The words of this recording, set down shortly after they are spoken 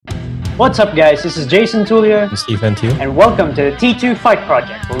What's up, guys? This is Jason Tullier. I'm Stephen Tew. And welcome to the T2 Fight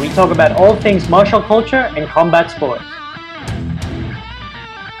Project, where we talk about all things martial culture and combat sports.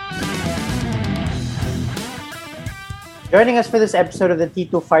 Joining us for this episode of the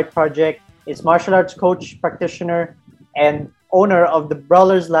T2 Fight Project is martial arts coach, practitioner, and owner of the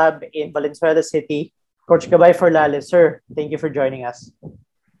Brawlers Lab in Valenzuela City, Coach Gabay Forlales. Sir, thank you for joining us.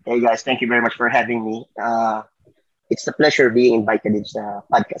 Hey guys, thank you very much for having me. It's a pleasure being invited in sa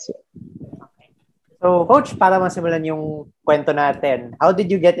podcast. So, Coach, para masimulan yung kwento natin, how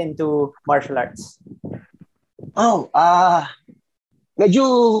did you get into martial arts? Medyo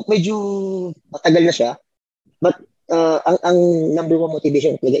matagal na siya. But ang number one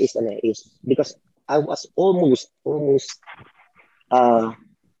motivation ko is because I was almost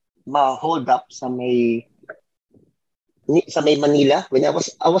ma-hold up sa may Manila when I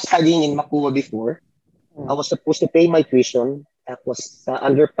was studying in Macua before. I was supposed to pay my tuition. Tapos sa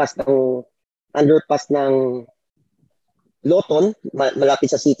underpass ng Loton, malapit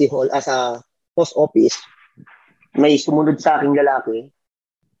sa City Hall, sa post office, may sumunod sa aking lalaki.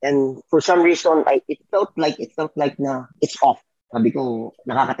 And for some reason, it felt like na it's off. Sabi ko,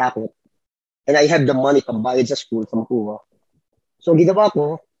 nakakatakot. And I have the money pambayad sa school sa Macua. So ginawa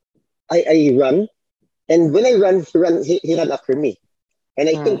ko, I run. And when I run, he ran after me. And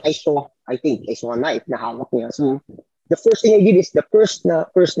I think I saw a knife na hawak niya. So the first thing I did is the first na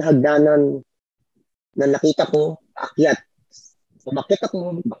hagdanan na nakita ko, akyat. So bakit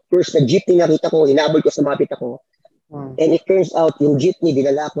ako, first na jeepney nakita ko, hinabol ko sa mapit ako. And it turns out, yung jeepney,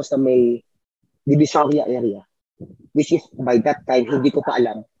 dinala ko sa may Divisoria area. Which is, by that time, hindi ko pa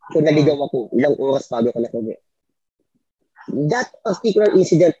alam. So naligaw ako, ilang oras bago ko nakuwi. That particular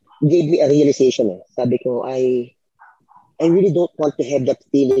incident gave me a realization. Sabi ko, I really don't want to have that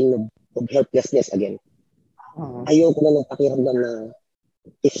feeling of helplessness again. Ayoko na ng pakiramdam na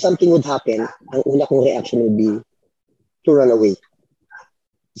if something would happen, ang una kong reaction would be to run away.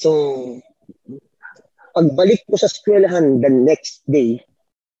 So, pagbalik ko sa eskwelahan the next day,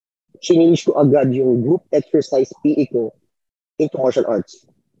 change ko agad yung group exercise PE ko into martial arts.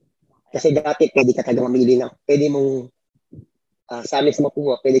 Kasi dati pwede ka talaga mamili na, pwede mong sa amin sa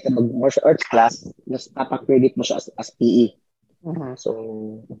Mapua, pwede ka mag-martial arts class, mas papag-credit mo siya as PE.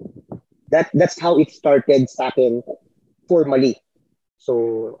 So, that's how it started sa akin formally.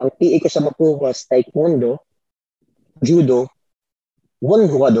 So, ang PE ko sa Mapua was Taekwondo, Judo,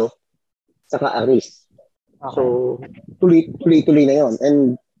 Won-Hwado, saka Aris. Okay. So, tuloy na yon.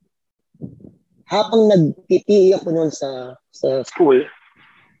 And habang nag-PE ako noon sa school,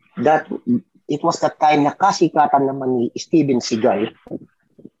 that it was the time na kasikatan naman ni Steven Seagal.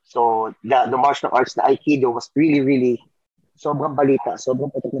 So, the martial arts na Aikido was really sobrang balita,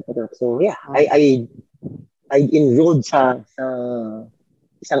 sobrang patok. So, yeah, I enrolled sa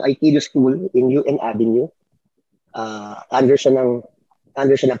isang Aikido school in UN Avenue. Under siya ng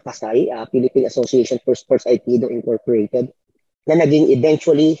Pasay, Philippine Association for Sports Aikido Incorporated, na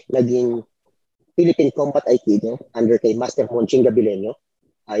eventually naging Philippine Combat Aikido under kay Master Monching Gabileño.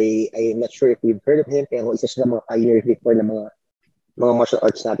 I'm not sure if you've heard of him, pero isa siya ng mga pioneers before na mga martial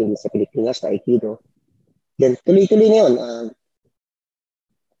arts natin sa Pilipinas, sa Aikido. Then, tuloy-tuloy na yun.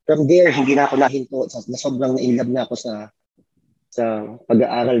 From there, hindi na ako nahinto. Na sobrang na-inlove na ako sa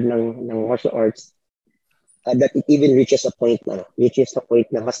pag-aaral ng martial arts. That it even reaches a point na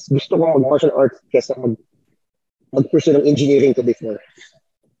mas gusto ko mag-martial arts kesa mag-pursue ng engineering ko before.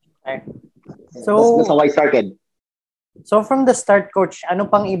 Okay. So, that's how I started. So from the start, Coach,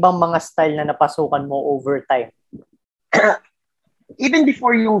 ano pang ibang mga style na napasukan mo over time? Even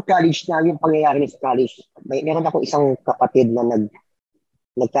before yung college na, yung pangyayari sa college, meron ako isang kapatid na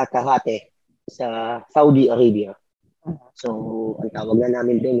nagkakarate sa Saudi Arabia. So, ang tawag na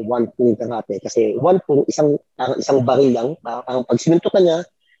namin din, one pung karate. Kasi one pung, isang baril lang. Parang pag siminto ka niya,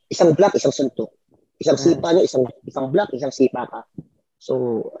 isang block, isang suntok. Isang sipa niya, isang block, isang sipa ka.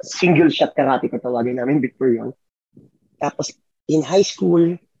 So, single shot karate katawagin namin before yun. Tapos, in high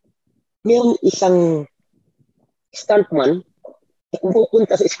school, mayroon isang stuntman na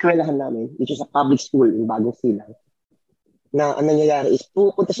pupunta sa eskwelahan namin, which is a public school in Bagong Silang, na ang nangyayari is,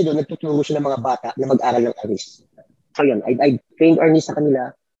 pupunta siya doon, nagtuturo siya ng mga bata na mag-aral ng aris. So yun, I trained aris sa kanila,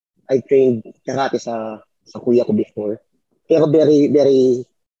 I trained karate sa kuya ko before, pero very, very,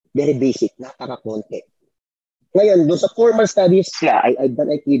 very basic, napaka-konti. Ngayon, doon sa formal studies, yeah, I've done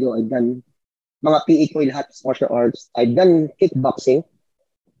Aikido, I've done mga PE ko, lahat sa martial arts. I've done kickboxing.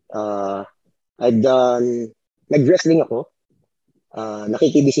 I've done, nag-wrestling ako.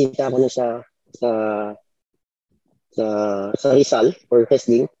 Nakikibisita ako sa Rizal for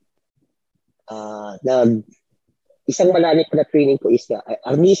wrestling. Isang malalim na training ko is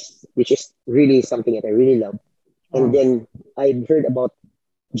arnis, which is really something that I really love. And then I've heard about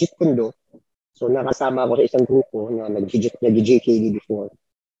Jeet Kune Do. So nakasama ako sa isang grupo na nag-JKD before.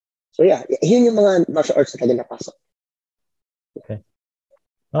 So yeah, yun yung mga martial arts na talaga napasok. Okay.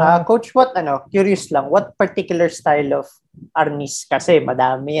 Coach, curious lang, what particular style of arnis? Kasi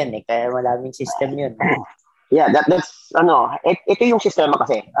madami yan kaya maraming system yun. Yeah, that's ito yung sistema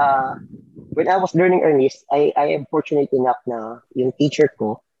kasi. When I was learning arnis, I am fortunate enough na yung teacher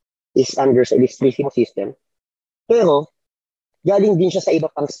ko is under sa Ilustrísimo system. Pero galing din siya sa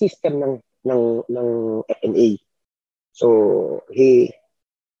iba pang system ng FNA. So,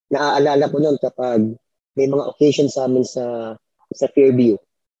 naaalala ko noon kapag may mga occasions sa amin sa Fairview,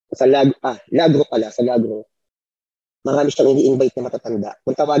 sa Lagro pala, sa Lagro. Marami siyang ini-invite na matatanda.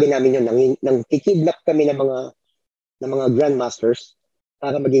 Kung tawagin namin yun, nang kikidnap kami ng mga grandmasters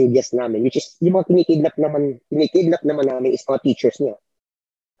para maging guest namin, which is yung mga kinikidnap naman namin is mga teachers niya.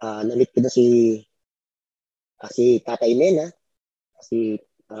 Namit ko na si Tatay Mena, si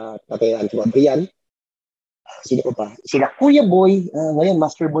Tatay Anto Adrian, sino ko pa? Sila Kuya Boy, ngayon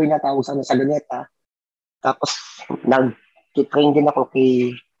Master Boy na tawag sa Luneta. Tapos nag-train din ako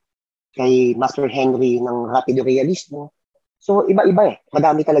kay Master Henry ng Rapido Realismo. So iba-iba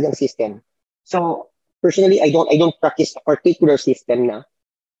madami talagang system. So personally, I don't practice a particular system na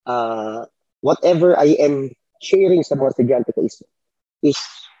whatever I am sharing sa mga estudyante ko is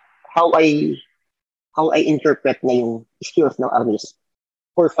how I interpret na yung skills ng arnis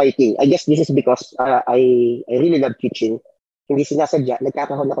for fighting. I guess this is because I really love teaching. Hindi sinasadya,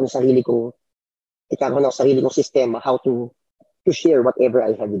 nagkakaroon ako ng sarili kong sistema how to share whatever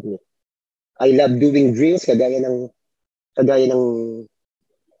I have with me. I love doing drills kagaya ng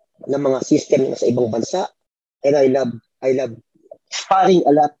mga system sa ibang bansa, and I love sparring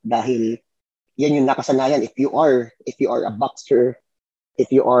a lot dahil yan yung nakasanayan. If you are a boxer, if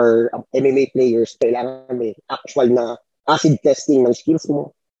you are MMA players, kailangan may actual na acid testing ng skills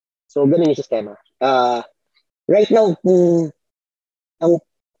mo. So ganun yung sistema. Right now, ang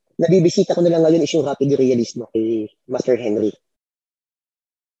nabibisita ko na lang ngayon is yung Rapido Realismo kay Master Henry.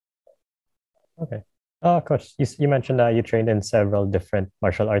 Okay. Coach, you mentioned that you trained in several different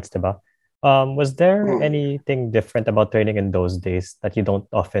martial arts, diba? Was there anything different about training in those days that you don't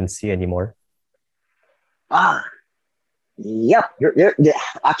often see anymore? Yeah. You're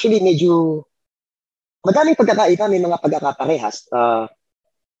actually medyo madaming pagkakaiba, may mga pagkakaparehas.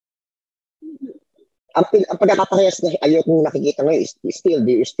 Ang pagkakaparehas na ayokong nakikita ngayon is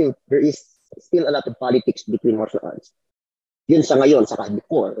there is still a lot of politics between martial arts. Yun sa ngayon, saka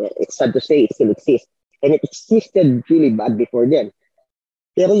before. It's sad to say it still exists. And it existed really bad before then.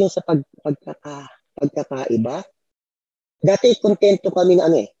 Pero yung sa pagkakaiba, dati kontento kami na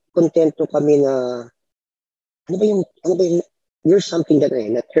ano ba yung there's something that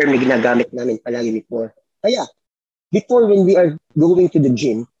na term na ginagamit namin palagi before. Kaya, before when we are going to the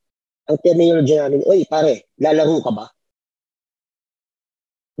gym, ang terminology namin, oy pare, lalaro ka ba?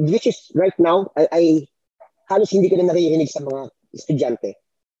 Which is right now, I halos hindi ko na naririnig sa mga estudyante.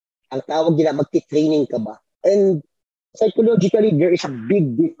 Ang tawag nila, magti-training ka ba? And psychologically, there is a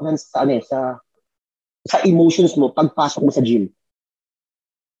big difference sa emotions mo pagpasok mo sa gym.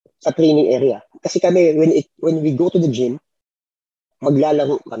 Sa training area. Kasi kami, when we go to the gym,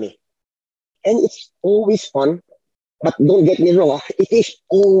 maglalaro kami. And it's always fun. But don't get me wrong, it is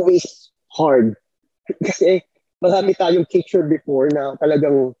always hard. Kasi marami tayong picture before na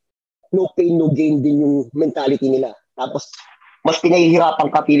talagang no pain, no gain din yung mentality nila. Tapos, mas pinahihirapan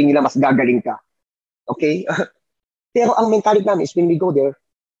ka, feeling nila mas gagaling ka. Okay? Pero ang mentality namin is when we go there,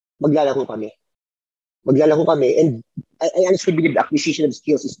 maglalaro kami. And I honestly believe the acquisition of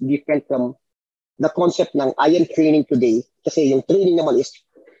skills is different from the concept ng I am training today. Kasi yung training naman is,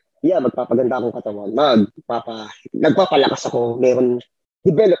 magpapaganda akong katawan. Nagpapalakas ako. Meron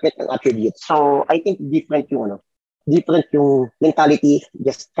development ng attributes. So, I think different yung mentality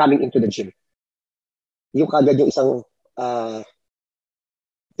just coming into the gym. Yung kagad yung isang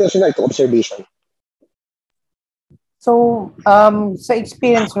personal to observation. So, sa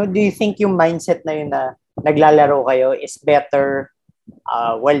experience mo, do you think yung mindset na yun na naglalaro kayo is better,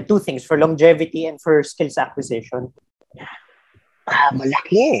 two things, for longevity and for skills acquisition?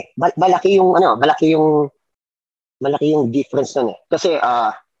 Malaki. Malaki yung difference nun eh. Kasi,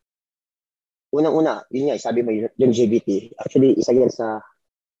 unang-una, yun nga, sabi mo yung longevity. Actually, isa yan sa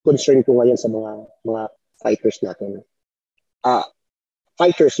concern ko ngayon sa mga fighters natin.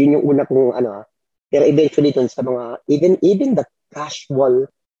 Fighters, yun yung una kong pero eventually dun sa mga, even the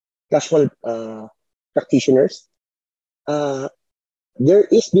casual practitioners, there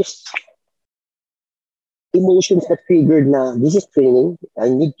is this emotions that triggered na this is training. I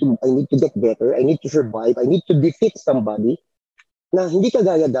need to get better. I need to survive. I need to defeat somebody. Na hindi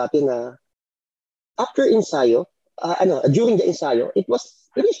kagaya dati na after ensayo, during the ensayo, it was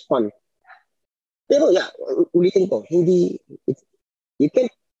fun. Pero yeah, ulitin ko, you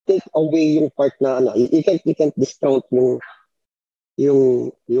can't take away yung part na you can't discount yung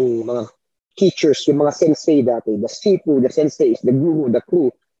mga teachers, yung mga sensei dati, the sifu, the senseis, the guru, the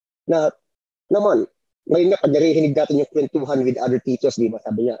crew, na naman, ngayon na pag narinig natin yung kwentuhan with other teachers, di ba,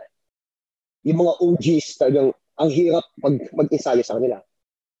 sabi niya, yung mga OGs talagang ang hirap mag-ensayo sa kanila.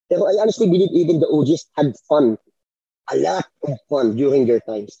 Pero I honestly believe even the OGs had fun, a lot of fun during their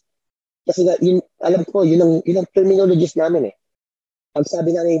times. Kasi alam ko, yun ang terminologies namin eh. Pag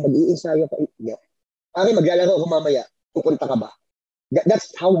sabi namin, mag-iensayo ka, maglalaro ako mamaya, pupunta ka ba?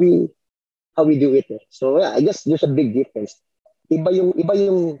 That's how we do it. Eh. So yeah, I guess there's a big difference. Iba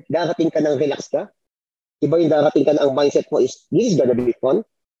yung darating ka ng relax ka. Iba yung darating ka na ang mindset mo is this is gonna be fun.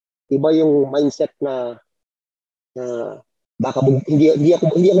 Iba yung mindset na baka hindi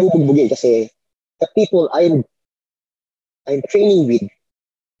ako bubugbugin kasi the people I'm training with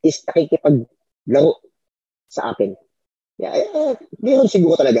is nakikipaglaro sa akin. Yeah, meron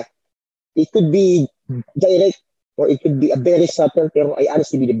siguro talaga. It could be direct or it could be a very subtle, pero I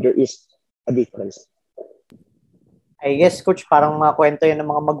honestly believe there is a difference. I guess, Coach, parang mga kwento yan ng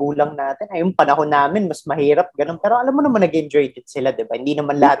mga magulang natin. Ay, yung panahon namin, mas mahirap, ganun. Pero alam mo naman, nag-enjoy din sila, di ba? Hindi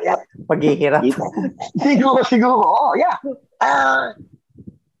naman lahat paghihirap. Siguro. Oh, yeah.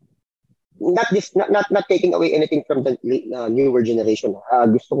 Not taking away anything from the newer generation.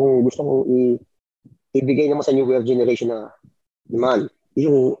 Gusto kong ibigay naman sa newer generation na, man,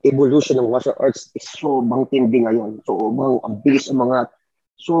 yung evolution ng martial arts is sobrang tindi ngayon. Sobrang ang bilis ng mga,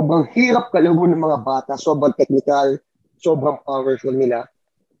 sobrang hirap kalaro ng mga bata, sobrang technical, sobrang powerful nila.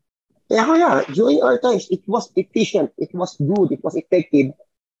 Kaya during our times, it was efficient, it was good, it was effective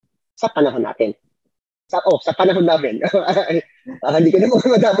sa panahon natin. Sa panahon namin. Hindi ko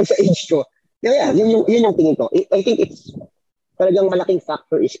naman madamay sa age ko. Kaya yun yung tingin ko. I think it's talagang malaking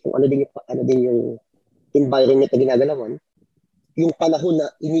factor is kung ano din yung environment na ginagalawan. Yung panahon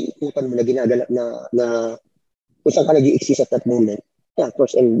na iniikutan mo na ginagala na kung saan ka nag-i-exist at that moment. Yeah, of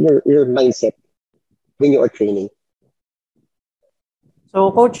course, and your mindset when you are training.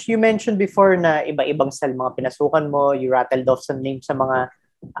 So, Coach, you mentioned before na iba-ibang style mga pinasukan mo. You rattled off some names sa mga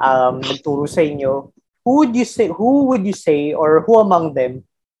nagturo sa inyo. Who would you say, or who among them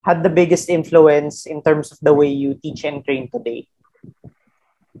had the biggest influence in terms of the way you teach and train today?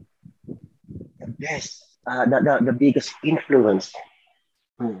 Yes, the biggest influence.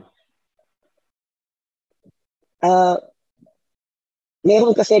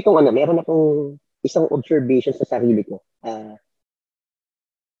 Meron akong isang observation sa sarili ko.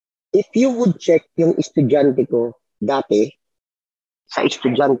 If you would check yung estudyante ko dati sa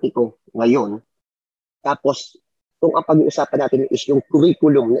estudyante ko ngayon, tapos kung ang pag-uusapan natin is yung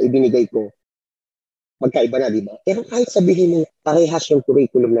curriculum na ibinigay ko, magkaiba na, di ba? Pero kahit sabihin mo parehas yung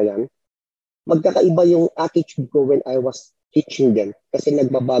curriculum na yan, magkakaiba yung attitude ko when I was teaching them kasi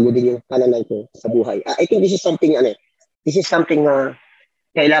nagbabago din yung pananaw ko sa buhay. I think this is something na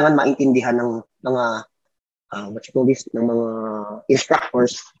kailangan maintindihan ng mga ng mga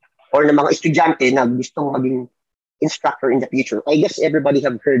instructors or ng mga estudyante na gustong maging instructor in the future. I guess everybody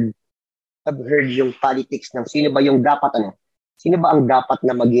have heard yung politics ng sino ba ang dapat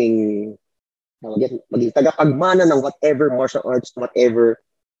na maging tagapagmana ng whatever martial arts, whatever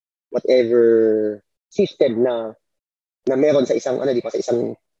system na meron sa isang sa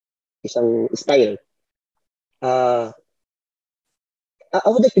isang style. I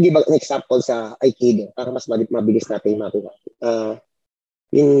would like to give an example sa Aikido para mas mabilis natin makuha.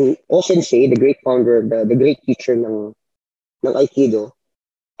 Yung O-sensei, the great founder, the great teacher ng Aikido,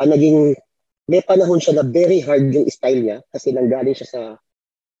 may panahon siya na very hard yung style niya kasi nanggaling siya sa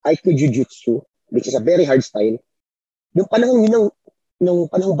Aikido Jujutsu, which is a very hard style. Yung panahon yun nung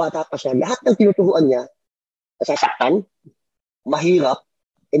panahong bata pa siya, lahat ng tinuturuan niya, nasasaktan, mahirap,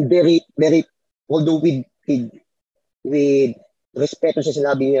 and very, very, although with respeto sa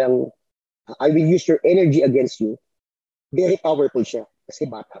sinabi niyang, I will use your energy against you, very powerful siya kasi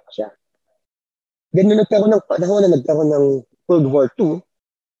bata pa siya. Then nung nagkaroon ng World War II,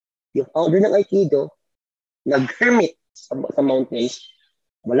 yung founder ng Aikido, nag-hermit sa mountains,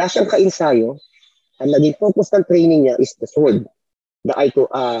 wala siyang kainsayo, ang naging focus ng training niya is the sword, the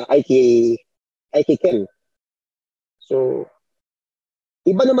Aikiken. So,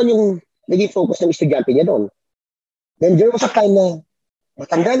 iba naman yung naging focus ng estudyante niya doon. Then there was a time na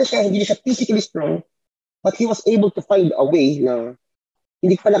matanda na siya, hindi na siya physically strong, but he was able to find a way na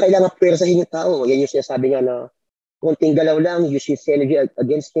hindi ko pala kailangan pwersahin yung tao. Yan yung sinasabi nga na konting galaw lang, use his energy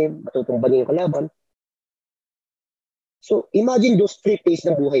against him, matutumbanin yung kalaban. So, imagine those 3 days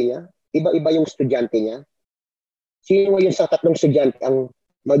ng buhay niya. Iba-iba yung estudyante niya. Sino ngayon sa 3 estudyante ang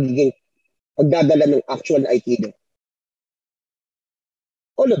magiging pagdadala ng actual Aikido?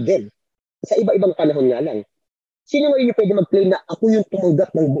 All of them. Sa iba-ibang panahon nga lang. Sino ngayon yung pwede mag-claim na ako yung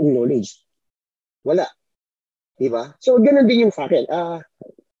tumanggap ng buong knowledge? Wala. Diba? So, ganun din yung sa akin.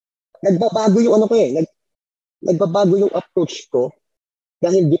 Nagbabago yung ano ko eh. Nagbabago yung approach ko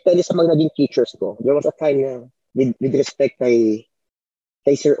dahil depende sa mga naging teachers ko. There was a time na with respect kay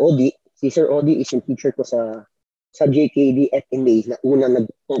Sir Odi. Si Sir Odi is yung teacher ko sa JKD FMA na una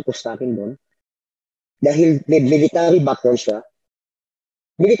nag-focus sa akin doon. Dahil may military background siya,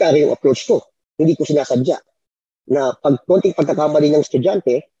 military yung approach ko. Hindi ko sinasadya na pag konting pagkakamali ng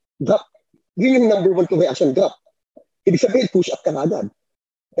estudyante, drop. Yun yung number 1 ko reaction, drop. Ibig sabihin, push up ka agad.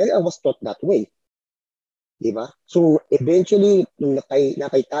 Dahil I was taught that way. Diba? So, eventually, nung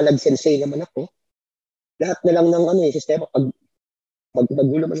nakay-talag sensei naman ako, lahat na lang ng sistema, pag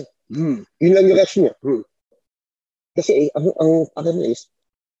maggulo man, yun lang yung reaction niya. Kasi ang is,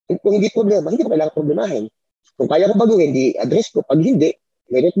 kung hindi problema, hindi ko kailangan problemahin. Kung kaya ko baguhin, di address ko. Pag hindi,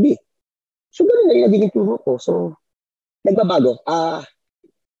 let it be. So, ganun na yung nagiging turo ko. So, nagbabago.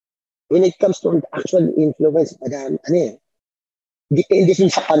 When it comes to actual influence, depende din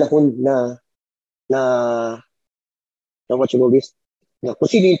sa panahon na what you call this, na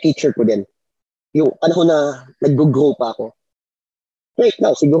kung sino yung teacher ko din. Yung panahon na nag-grow pa ako. Right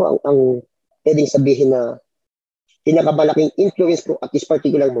now, siguro ang pwedeng sabihin na pinakamalaking influence ko at this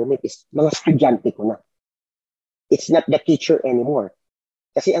particular moment is mga estudyante ko na. It's not the teacher anymore.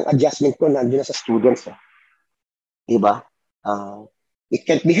 Kasi ang adjustment ko nandun na sa students. Diba? It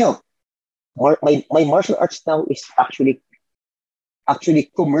can't be helped. My martial arts now is actually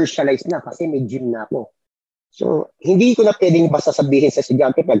commercialized na kasi may gym na ako. So, hindi ko na pwedeng basta sabihin sa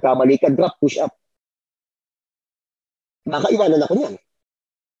estudyante, pagkamali ka, drop, push up. Nakaiwanan ako niyan.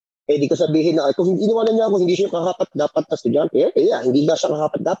 Pwede ko sabihin na, kung iniwanan niya ako, hindi siya kakapat dapat na estudyante. Hindi ba siya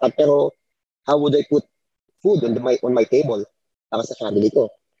kakapat dapat, pero how would I put food on my table para sa family ko?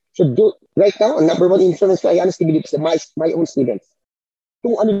 So, right now, ang number 1 influence ko, I honestly believe is my own students.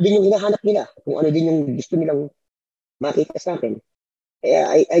 Kung ano din yung hinahanap nila, kung ano din yung gusto nilang makita sa akin.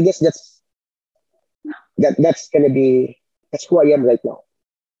 I guess that's who I am right now.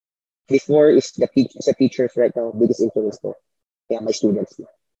 Before is the teachers right now, biggest influence ko. My students.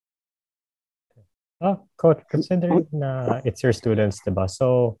 Coach, considering na it's your students, diba?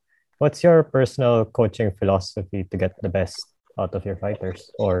 So, what's your personal coaching philosophy to get the best out of your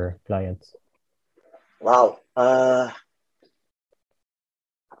fighters or clients? Wow.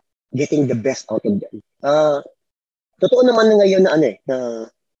 Getting the best out of them. Totoo naman na ngayon na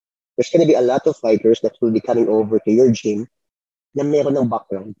there's gonna be a lot of fighters that will be coming over to your gym na meron ng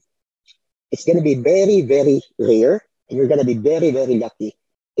background. It's gonna be very, very rare and you're gonna be very, very lucky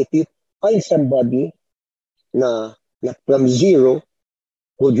if you find somebody na from zero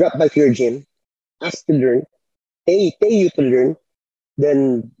will drop by to your gym, ask to learn, pay you to learn,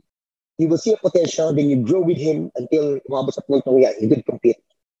 then you will see a potential, then you grow with him until umabot sa puntong he could compete.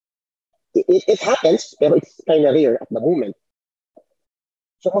 It happens, pero it's kind of rare at the moment.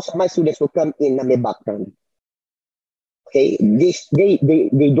 So most of my students will come in na may background. Okay,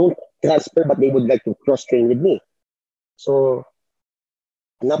 they don't transfer, but they would like to cross-train with me. So,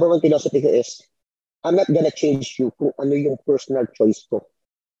 number 1 philosophy ko is, I'm not gonna change you kung ano yung personal choice ko.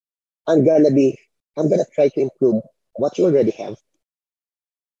 I'm gonna try to improve what you already have.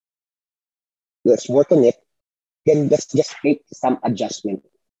 Let's work on it. Then let's just make some adjustment.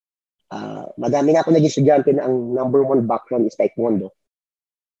 Madami na ako naging estudyante na ang number 1 background is Taekwondo.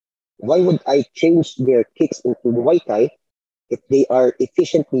 Why would I change their kicks into Muay Thai if they are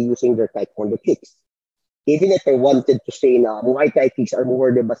efficiently using their Taekwondo kicks? Even if I wanted to say na Muay Thai kicks are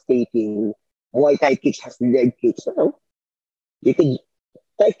more devastating, Muay Thai kicks has leg kicks, you can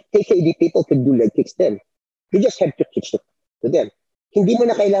TKD people could do leg kicks then. You just have to teach it to them. Hindi mo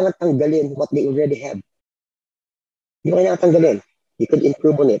na kailangan tanggalin what they already have. Hindi mo kailangan tanggalin. You could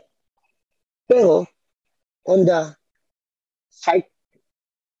improve on it. Pero, on the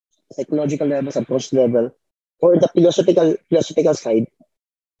psychological level, subconscious level, or the philosophical side,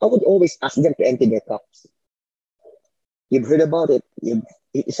 I would always ask them to empty their cups. You've heard about it.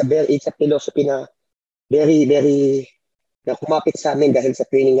 It's a philosophy na very, very na kumapit sa amin dahil sa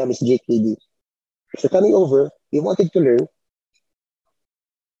training namin sa JKD. So coming over, you wanted to learn,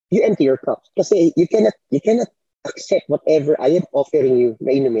 you empty your cups. Kasi you cannot accept whatever I am offering you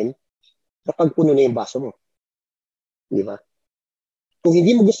na inumin kapag puno na yung baso mo. Di ba? Kung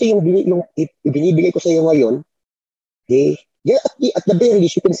hindi mo gusto yung ibinibigay ko sa iyo ngayon, at the very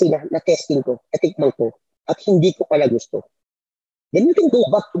least, you can say na testing ko, natikman ko, at hindi ko pala gusto. Then you can go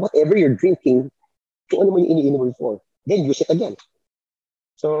back to whatever you're drinking, kung ano mo yung iniinom before. Then use it again.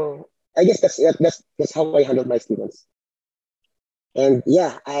 So, I guess that's how I handle my students. And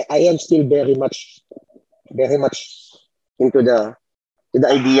yeah, I am still very much into the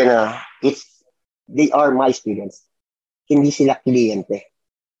idea na they are my students. Hindi sila kliyente.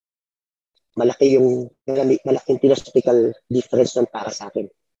 Malaking philosophical difference nun para sa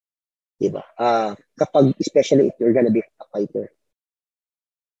akin. Diba? Kapag, especially if you're gonna be a fighter,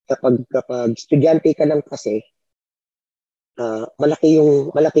 kapag estudyante ka lang kasi, malaki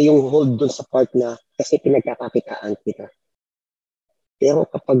yung hold dun sa part na kasi pinagkakakitaan kita. Pero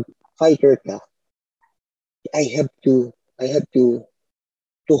kapag fighter ka, I have to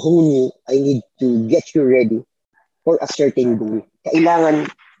hone you. I need to get you ready for a certain goal. Kailangan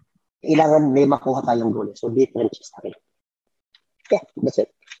may makuha tayong goal. So different sa akin. Yeah, that's it.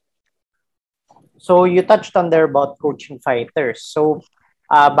 So you touched on there about coaching fighters. So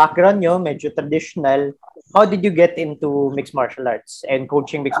background nyo, medyo traditional. How did you get into mixed martial arts and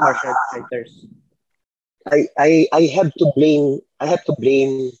coaching mixed martial arts fighters? I have to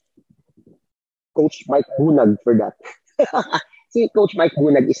blame Coach Mike Bunag for that. Si Coach Mike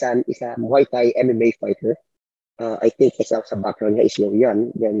Bunag is a Muay Thai MMA fighter. I think sa background niya is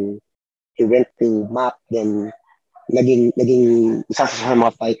yan. Then he went to MAP, then naging isa sa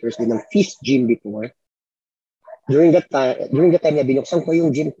mga fighters din ng Fist Gym before. During that time na binuksan ko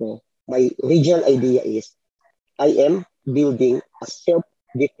yung gym ko, my original idea is I am building a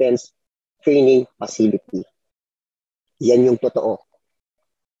self-defense training facility. Yan yung totoo.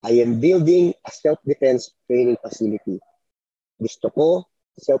 I am building a self-defense training facility. Gusto ko,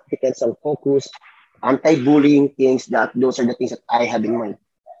 self-defense ang focus, anti-bullying things, those are the things that I have in mind.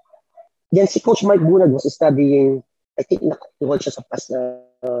 Then si Coach Mike Bunag was studying, I think nakatuhol siya as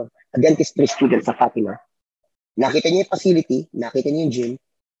a dentistry student sa Fatima. Nakita niya yung facility, nakita niya yung gym,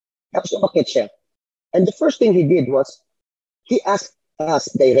 tapos umakit siya. And the first thing he did was, he asked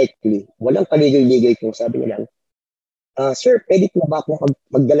us directly, walang paligay-ligay kung sabi niya lang, sir, pwede po ba akong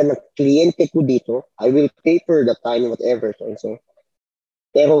magdala ng kliyente ko dito? I will pay for the time, whatever. So.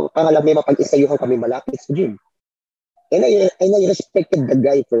 Pero para lang may mapag-isayuhan kami malapit sa gym. And I respected the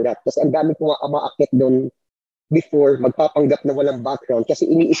guy for that. Kasi ang dami ko nga umaakit doon before, magpapanggap na walang background kasi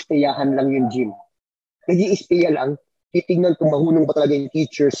ini-ispayahan lang yung gym. Nag-i-ispaya lang, titignan kung mahunong ba talaga yung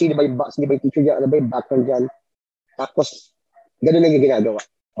teacher, sino ba yung teacher dyan, ano ba yung background dyan. Tapos, ganun lang yung ginagawa.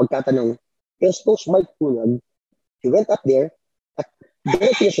 Magtatanong, pero Coach Mike Bunag, he went up there, at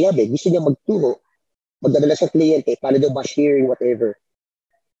gano'n siya sinabi, gusto niya magturo, magdadala sa kliyente, paano daw ba sharing, whatever.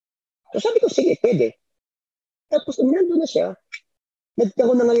 So sabi ko, sige, pwede. Tapos, nandun na siya,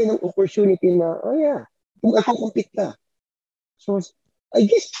 nagkaroon na ngayon ng opportunity na, kung compete ka. So, I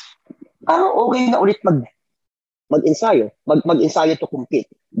guess, okay na ulit mag-ensayo. Mag-ensayo to compete.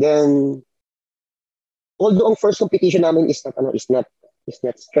 Then, although ang first competition namin is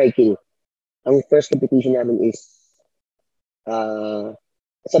not striking. Ang first competition namin is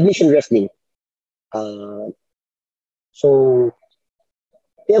submission wrestling. So,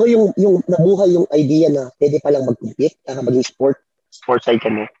 pero yung nabuhay yung idea na pwede palang mag-compete, maging sports side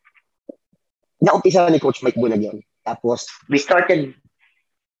kami. Naumpisa ni Coach Mike Bunag yan. Tapos, we started,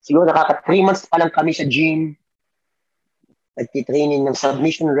 siguro 3 months pa lang kami sa gym, nagtitraining ng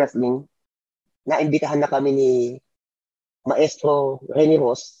submission wrestling. Naimbitahan na kami ni Maestro Rene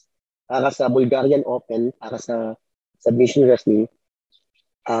Ross para sa Bulgarian Open, para sa submission wrestling.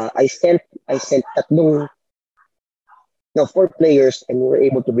 I sent 4 players and we were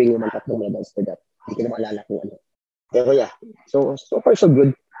able to bring naman 3 medals for that. Hindi ko na maalala kung ano. Pero yeah, so far so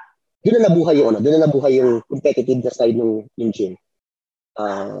good. Doon na nabuhay yung competitive na side ng gym.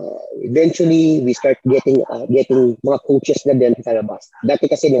 Eventually, we start getting mga coaches na din sa labas. Dati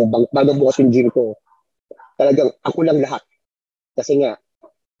kasi nung bagong bukas yung gym ko, talagang ako lang lahat. Kasi nga,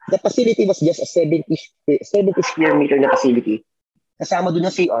 the facility was just a 70 square meter na facility. Kasama doon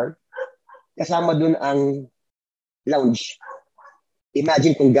ang CR, kasama doon ang lounge.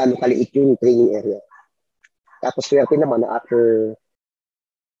 Imagine kung gaano kaliit yung training area. Tapos swerte naman na after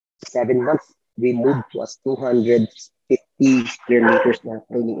 7 months, we moved to a 250 square meters na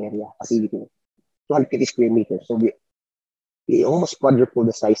training area facility. 250 square meters. So we almost quadruple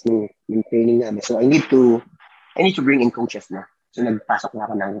the size ng training namin. So I need to bring in coaches na. So nagpasok na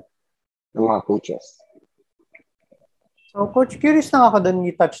ako ng mga coaches. So Coach, curious lang ako dun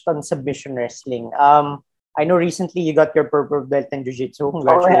you touched on submission wrestling. I know recently you got your purple belt in Jiu-Jitsu.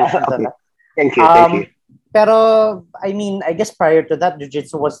 Congratulations on that. Thank you. Pero, I mean, I guess prior to that,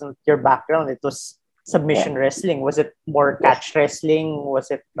 jiu-jitsu wasn't your background. It was submission wrestling. Was it more catch wrestling?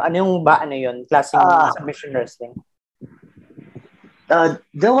 Was it, ano yun? Klaseng submission wrestling?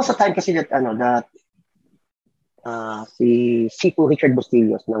 There was a time kasi that, si Sipo Richard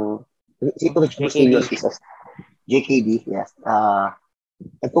Bustillos JKD. is a JKD, yes.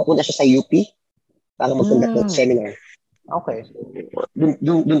 Nagpupunta siya sa UP para mag-conduct ng seminar. Okay.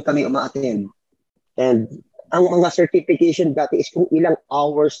 Doon kami umaattend. And ang mga certification dati is kung ilang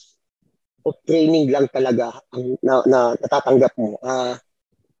hours of training lang talaga ang natatanggap mo.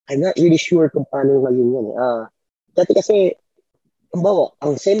 I'm not really sure kung paano ngayon yan. Dati kasi,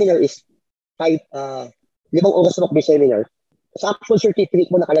 ang seminar is 5 oras na may seminar. Sa actual certificate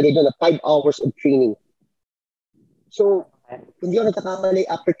mo nakalagay doon na 5 hours of training. So, hindi ako nagkakamali,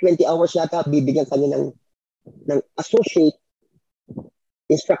 after 20 hours yata, bibigyan kanya ng associate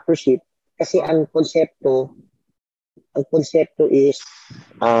instructorship kasi ang konsepto is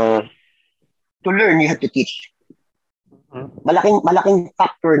to learn, you have to teach. Malaking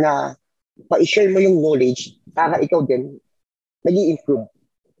factor na pa-share mo yung knowledge para ikaw din nag-i-improve.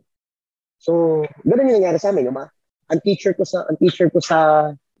 So, ganoon yung nangyari sa amin, no? Ang teacher ko sa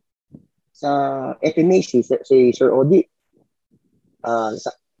FMA si Sir Odi. Sa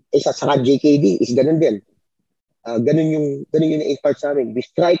JKD is ganun din. Ganun yung na-impart sa amin. We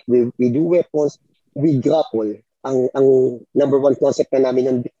strike, we do weapons, we grapple. Ang number one concept na namin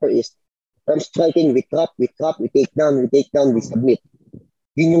nun before is from striking, we trap, we take down, we submit.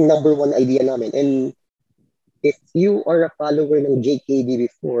 Yun yung number one idea namin. And if you are a follower ng JKD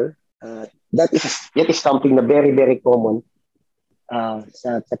before, that is something na very, very common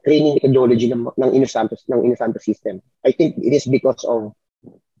sa training methodology ng Inosanto system. I think it is because of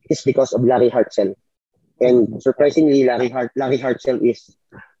Larry Hartzell. And surprisingly, Larry Hartzell it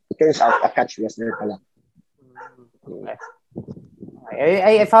turns out a catch wrestler pala.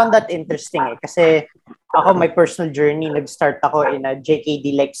 I found that interesting kasi ako, my personal journey, nag-start ako in a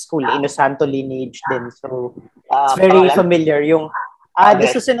JKD-like school, Inosanto lineage din. So, it's very familiar. Yung,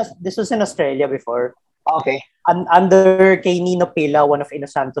 this was in Australia before. Okay. Under kay Nino Pila, one of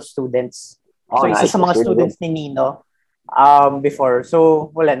Inosanto's students. So, isa sa mga students ni Nino before.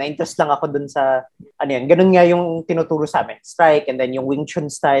 So, wala, na-interest lang ako dun sa, ganun nga yung tinuturo sa amin. Strike, and then yung Wing Chun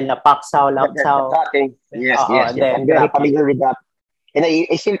style na Pak Sao, Lam Sao. Yes. I'm very familiar with that. And I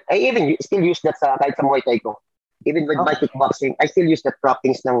even still use that kahit sa Muay Thai ko. Even with my kickboxing, I still use the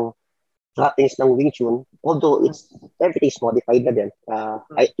trappings ng Wing Chun. Although everything is modified na din.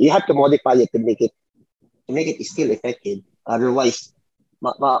 You have to modify it to make it still effective. Otherwise,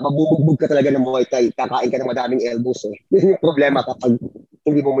 mabubugbog ka talaga ng Muay Thai. Kakain ka ng madaming elbows. Yun yung problema kapag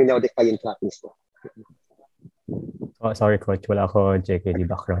hindi mo modify yung trappings ko. Oh, sorry, Coach. Wala ako JKD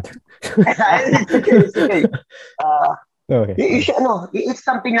background. Okay. Okay. It's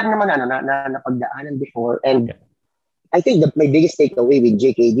something lang naman na napagdaanan before, and I think that my biggest takeaway with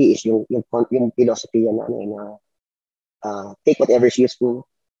JKD is yung philosophy na take whatever is useful,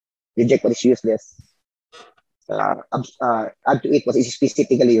 reject what is useless, add to it what is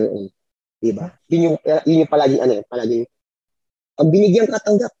specifically your own, diba? Yun yung palaging pag binigyan ka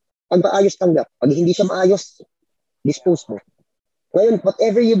tanggap, pag maayos tanggap, pag hindi siya maayos, dispose mo. Ngayon,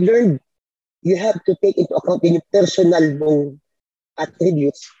 whatever you've learned, you have to take into account yung personal mong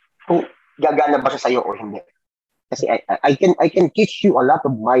attributes kung gagana ba siya sa'yo o hindi. Kasi I can teach you a lot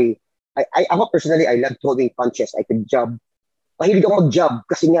of ako personally, I love throwing punches. I can jab. Mahilig ako mag-jab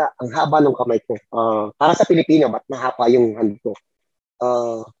kasi nga, ang haba ng kamay ko. Para sa Pilipino, ba't mahapa yung hand ko?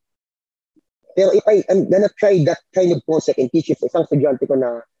 Pero if I'm gonna try that kind of concept and teach it sa isang estudyante ko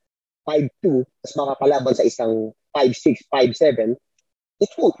na 5'2", tapos makapalaban sa isang 5'6", 5'7", it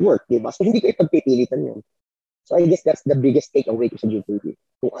won't work, diba? So, hindi ko ipagpipilitan yun. So, I guess that's the biggest takeaway ko sa JKD.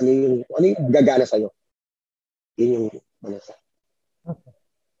 Kung ano yung gagana sa'yo. Yun yung sa. Okay.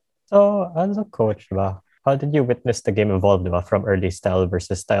 So, as a coach, diba, how did you witness the game evolve, diba, from early style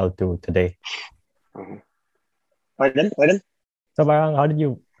versus style to today? Pardon? So, parang, how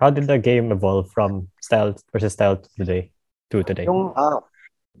did the game evolve from style versus style to today?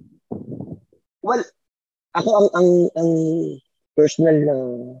 Well, ako ang personal na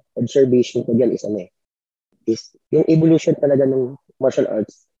observation ko dyan is yung evolution talaga ng martial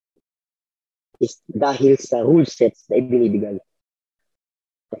arts is dahil sa rule sets na ibinibigay.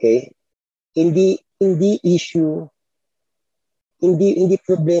 Okay? Hindi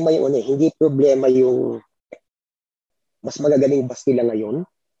problema yung hindi problema yung mas magagaling ba sila ngayon?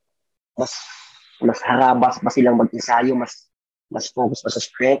 Mas harabas ba silang mag-ensayo? Mas focus ba sa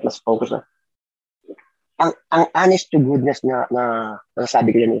strength? Mas focus na ang honest to goodness na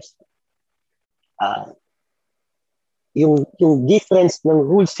sabi ko yan is yung difference ng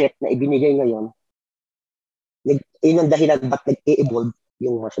rule set na ibinigay ngayon, yun ang dahilan ba't nag-evolve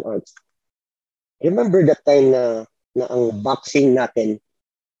yung martial arts. Remember that time na ang boxing natin,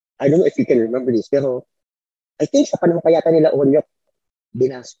 I don't know if you can remember this, pero I think sa panahon pa yata nila Onyok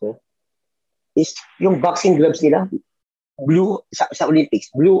Velasco, is yung boxing gloves nila, blue sa Olympics,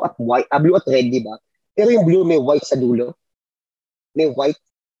 blue at red, di ba? Pero yung blue may white sa dulo. May white.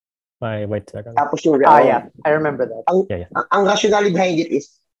 My white second. Tapos yung yeah, I remember that. Ang rationale behind it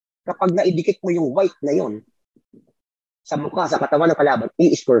is kapag naidikit mo yung white na yon sa mukha, sa katawan ng kalaban,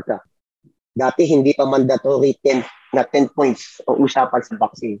 i-score ka. Dati hindi pa mandatory 10 points ang usapan sa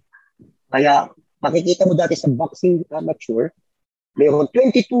boxing. Kaya makikita mo dati sa boxing amateur, mayroon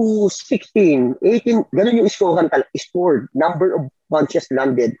 22, 16, 18, ganun yung scored, number of punches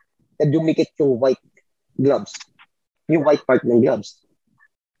landed na dumikit yung white gloves, yung white part ng gloves.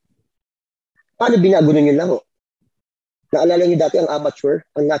 Paano binago nun yung laro? Naalala niyo dati ang amateur,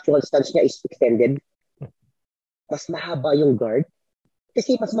 ang natural stance niya is extended. Mas mahaba yung guard.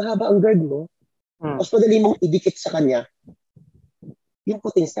 Kasi mas mahaba ang guard mo, mas madali mong idikit sa kanya yung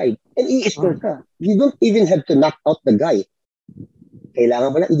puting side. And i-score ka. You don't even have to knock out the guy.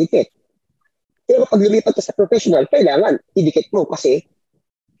 Kailangan mo lang idikit. Pero pag lumipat ka sa professional, kailangan idikit mo kasi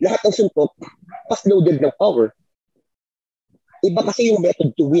lahat ng suntok, mas loaded ng power. Iba kasi yung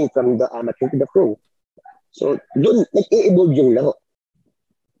method to win from the amateur to the pro. So, doon nag-i-evolve yung laro.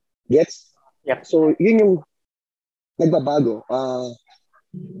 Gets? Yep. So, yun yung nagbabago.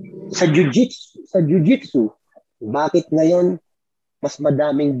 Sa jiu-jitsu, bakit ngayon mas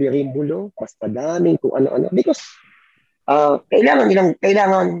madaming birimbulo, mas madaming kung ano-ano? Because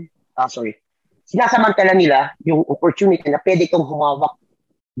sinasamantala nila yung opportunity na pwede kong humawak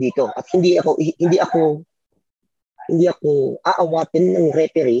dito. At hindi ako aawatin ng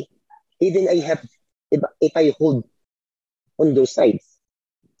referee even if I hold on those sides.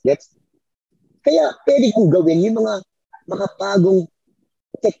 Gets? Kaya pwede kong gawin yung mga makapagong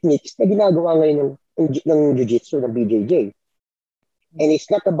techniques na ginagawa ngayon ng jiu-jitsu, ng BJJ. And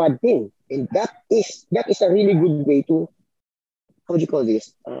it's not a bad thing. And that is a really good way to, how do you call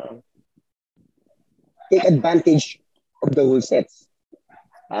this? Take advantage of the rule sets.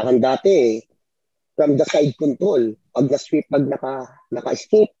 Parang dati, from the side control, pag na-sweep, pag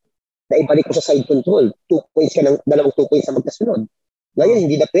naka-escape, naibalik ko sa side control, 2 points ka ng, 2 points na magkasunod. Ngayon,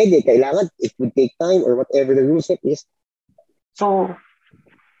 hindi na pwede. Kailangan, it would take time or whatever the rule set is. So,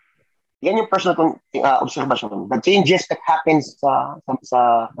 yan yung personal observation. The changes that happens sa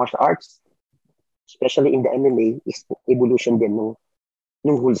martial arts, especially in the MMA, is evolution din ng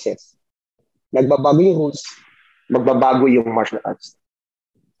rule sets. Nagbabago yung rules, magbabago yung martial arts.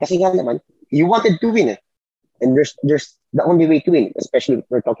 Kasi nga naman, you wanted to win it. And there's the only way to win, especially if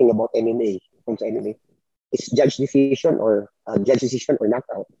we're talking about MMA. Kung sa MMA, it's judge decision or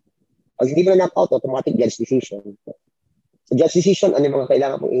knockout. Pag hindi mo na knockout, automatic judge decision. Sa judge decision, ano yung mga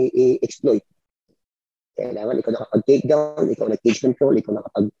kailangan mong i-exploit? Kailangan ikaw nakapag-takedown, ikaw nag-cage control, ikaw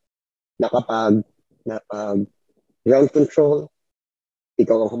nakapag ground control,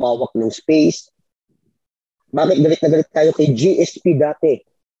 ikaw ang humawak ng space. Bakit galit na galit tayo kay GSP dati?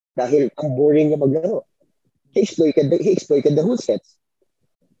 Dahil ang boring niya maglaro. He exploited the whole sets.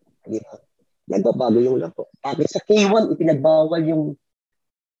 Diba? Nagbabago yung laro. Bakit sa K1, ipinagbawal yung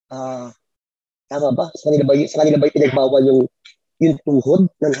tama ba? Sa kanila ba ipinagbawal yung tuhod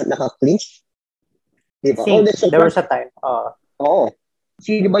na naka-clinch? Diba? There was a time. Oo.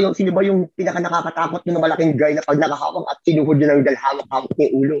 Sino ba yung pinaka-nakakatakot yung malaking guy na pag nakahawak at sinuhod yun ng hawak-hawak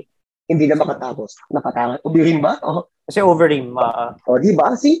niya yung ulo? Hindi na makatakot. Overeem ba? Kasi overeem.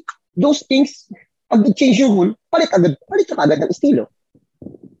 Diba? See, those things, pag change yung rule, palit ka agad ng estilo.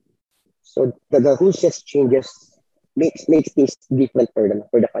 So, the rule sets changes, makes things different for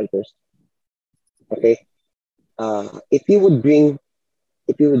the fighters. Okay? If you would bring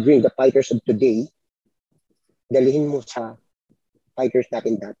the fighters of today, dalihin mo sa fighters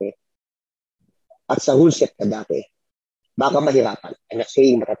natin dati at sa rule set na dati, baka mahirapan. I'm not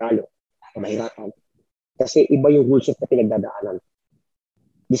saying matatalo. Mahirapan. Kasi iba yung rule set na pinagdadaanan.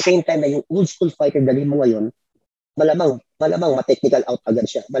 The same time na yung old school fighter dali mo ngayon, malamang ma-technical out agad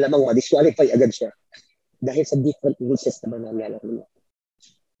siya. Malamang ma-disqualify agad siya. Dahil sa different rule sets na mangyayari mo.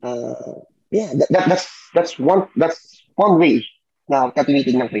 Yeah, that's one way na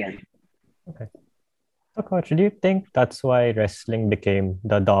tinitingnan ko yan. Okay. So, Coach, do you think that's why wrestling became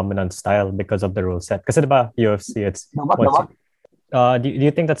the dominant style because of the rule set? Kasi diba, UFC, it's... do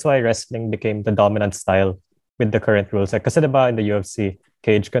you think that's why wrestling became the dominant style with the current rule set? Kasi diba in the UFC,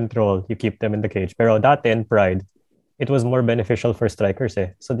 cage control, you keep them in the cage. Pero dati in Pride, it was more beneficial for strikers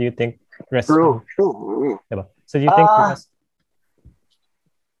eh. So do you think wrestling? True. Diba? So do you think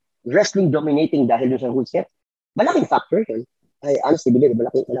wrestling dominating dahil doon sa rule set? Malaking factor yun. I honestly believe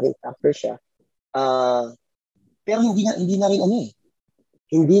malaking factor siya. Pero hindi na rin ano eh.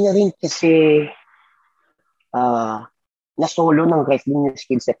 Hindi na rin kasi na solo ng wrestling yung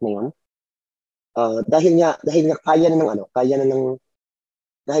skill set na yun. Dahil nga kaya na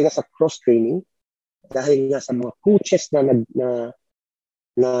sa cross training, dahil nga sa mga coaches na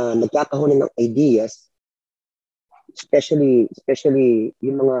nagkakahunan ng ideas, especially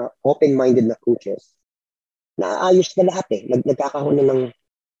yung mga open-minded na coaches, naayos na lahat eh. Nagkakahunan ng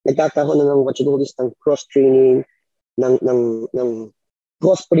what you call this, ng cross training, ng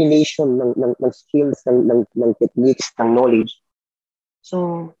cross pollination ng skills, ng techniques, ng knowledge.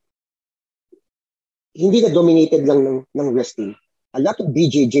 So hindi na dominated lang ng wrestling. A lot of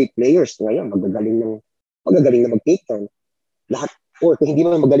BJJ players ngayon magagaling na mag-takedown. Lahat, or kung hindi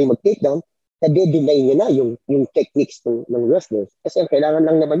man magaling mag-takedown, na-delay niya na yung techniques ng wrestlers. Kasi ang kailangan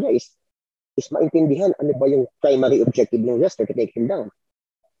lang naman niya is maintindihan ano ba yung primary objective ng wrestler to take him down.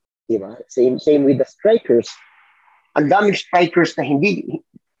 Diba? Same with the strikers. Ang daming strikers na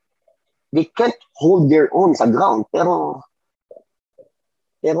they can't hold their own sa ground, pero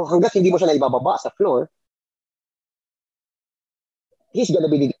hanggat hindi mo siya naibababa sa floor, he's gonna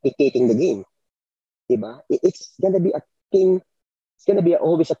be dictating the game. Diba? It's gonna be a thing. It's gonna be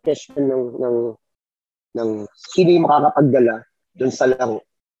always a question ng sino yung makakapagdala dun sa laro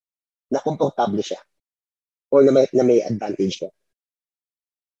na komportable siya or na may advantage siya.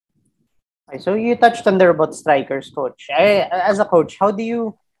 Okay, so you touched on there about strikers, coach. As a coach, how do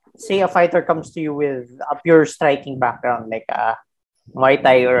you say a fighter comes to you with a pure striking background like Muay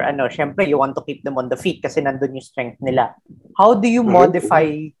Thai or syempre you want to keep them on the feet kasi nandun yung strength nila. How do you modify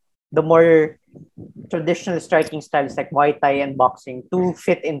the more traditional striking styles like Muay Thai and boxing to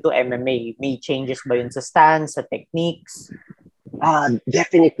fit into MMA? May changes ba yun sa stance, sa techniques?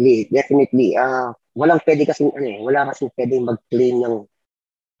 Definitely. Wala kasing pwedeng mag-claim ng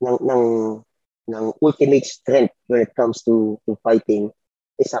ultimate strength when it comes to fighting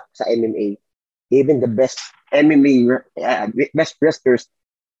is sa MMA. Even the best MMA best wrestlers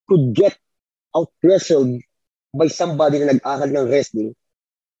could get out-wrestled by somebody na nag-aral ng wrestling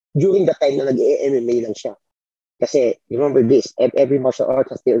during the time na nag-MMA lang siya. Kasi remember this, every martial art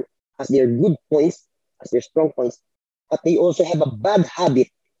has their good points, has their strong points, but they also have a bad habit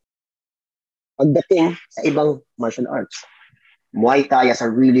pagdating sa ibang martial arts. Muay Thai has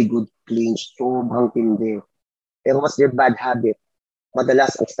a really good clinch, sobrang tindi. Pero what's their bad habit?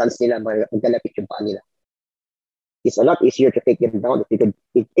 Madalas ang stance nila, magdalapit yung paa nila. It's a lot easier to take them down if you could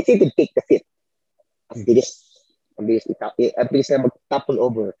take the fit. Ang bilis na mag-topple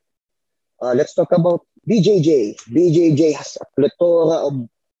over. Let's talk about BJJ. BJJ has a plethora of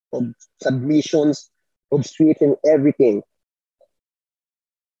submissions, of sweeps and everything.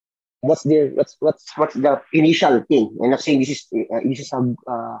 What's the initial thing? I'm not saying this is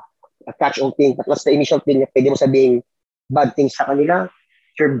a catch-all thing, but what's the initial thing na pwede mo sabing bad things sa kanila?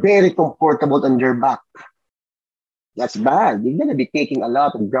 You're very comfortable on your back. That's bad. You're gonna be taking a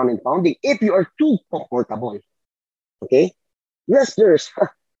lot of ground and pounding if you are too comfortable. Okay? Wrestlers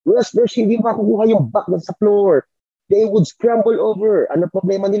hindi makukuha yung back sa floor. They would scramble over. Ano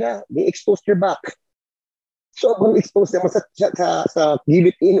problema nila? They expose their back. Sobrang exposed naman sa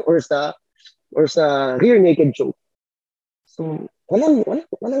guillotine or sa rear naked choke. So, walang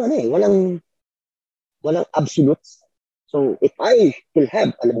absolutes. So, if I will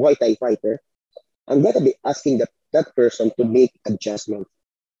have a Muay Thai fighter, I'm gonna be asking that person to make adjustment.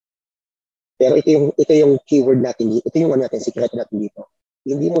 Pero ito yung keyword natin dito. Ito yung secret natin dito.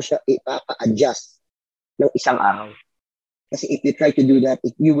 Hindi mo siya ipapa-adjust ng isang araw. Kasi if you try to do that,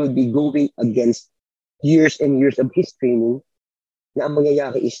 you will be going against years and years of his training na ang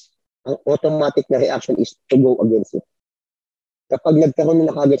mangyayari is, ang automatic na reaction is to go against it. Kapag nagkaroon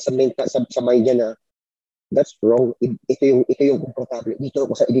na kagad sa mind niya na, that's wrong, ito yung komportable, dito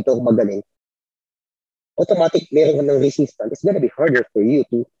ako magaling, automatic meron ka ng resistance. It's gonna be harder for you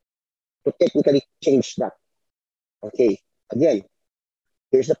to technically change that. Okay, again,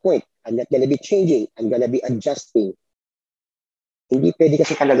 here's the point. I'm not gonna be changing. I'm gonna be adjusting. Hindi pwede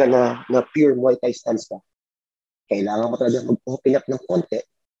kasi talaga na pure Muay Thai stance ka. Kailangan mo talaga mag-open up ng konti.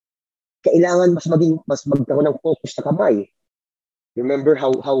 Kailangan mas magkaroon ng focus sa kamay. Remember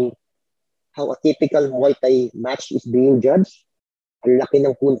how a typical Muay Thai match is being judged? Ang laki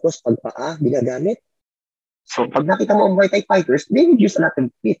ng puntos pag paa ginagamit. So pag nakita mo ang Muay Thai fighters, they would use a lot of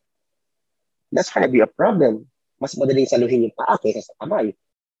feet. That's gonna be a problem. Mas madaling saluhin yung paa kaysa sa kamay.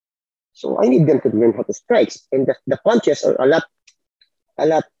 So I need them to learn how to strike. And the punches are a lot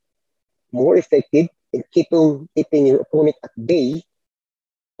more effective in keeping your opponent at bay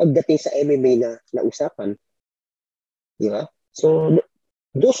pagdating sa MMA na usapan. Di ba? So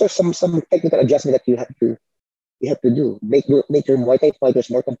those are some technical adjustments that you have to do. Make your Muay Thai fighters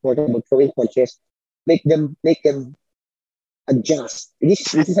more comfortable throwing punches. Make them adjust.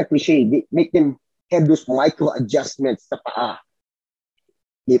 This is a cliche. Make them have those micro adjustments sa paa.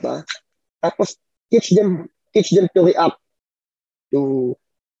 Di ba? Tapos teach them to react to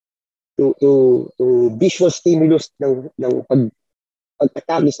visual stimulus ng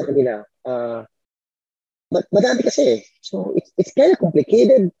pag-atake sa kanila. Madami kasi. So it's kind of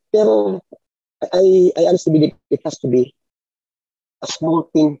complicated, pero I honestly believe it has to be a small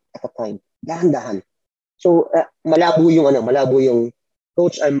thing at a time. Dahan-dahan. So malabo yung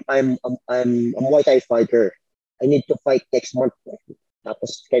coach, I'm a Muay Thai fighter. I need to fight next month.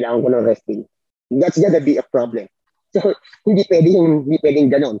 Tapos kailangan ko ng wrestling. That's gonna be a problem. So hindi pwedeng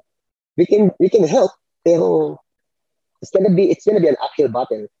ganon. We can help, pero it's gonna be an uphill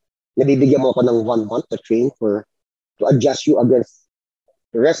battle. Nabibigyan mo ako ng 1 month to train to adjust you against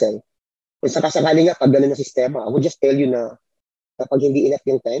the wrestle. Kung sakasakali nga, pag gano'n na sistema, I would just tell you na kapag hindi enough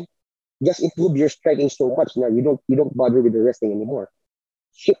yung time, just improve your striking so much na you don't bother with the wrestling anymore.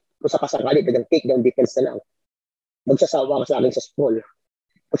 Shit, kung sakasakali, tagang takedown defense na lang. Magsasawa ka sa akin sa sprawl.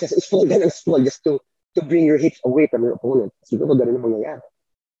 Sprawl ka ng sprawl just to bring your hips away from your opponent. Siguro gano'n ang mangyayari.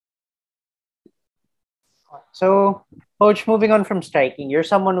 So, Coach, moving on from striking, you're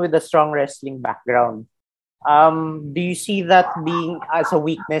someone with a strong wrestling background. Do you see that being as a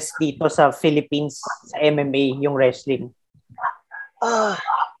weakness dito sa Philippines sa MMA, yung wrestling?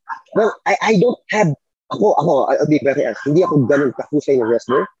 Well, I don't have, I'll be very honest, hindi ako ganun kahusay ng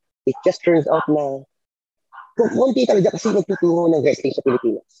wrestler. It just turns out na konti talaga kasi nagtuturo ng wrestling sa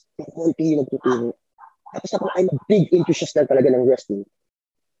Pilipinas. Konti yung nagtuturo. Tapos I'm a big enthusiast lang talaga ng wrestling.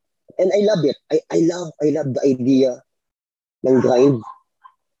 And I love it. I love the idea ng grind,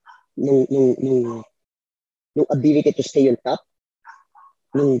 ng ability to stay on top,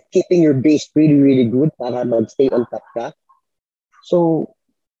 ng keeping your base really, really good para mag-stay on top ka. So,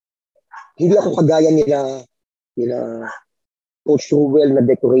 hindi ako kagaya nila Coach Ruel na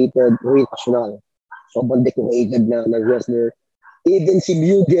decorated, Ruel Pasional. Sobrang decorated na wrestler. Even si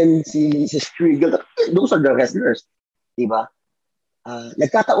Mugen, si Striegel, those are the wrestlers. Diba?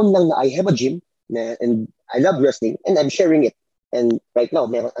 Nagkataon lang na I have a gym and I love wrestling and I'm sharing it. And right now,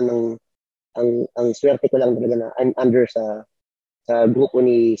 meron ang swerte ko lang talaga na I'm under sa grupo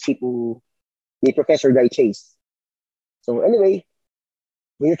ni Professor Guy Chase. So anyway,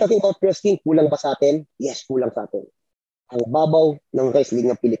 when you're talking about wrestling, kulang ba sa atin? Yes, kulang sa atin. Ang babaw ng wrestling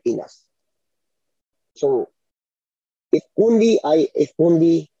ng Pilipinas. So, if only I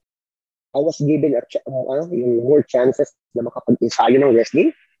was given yung more chances na makapag-ensayo ng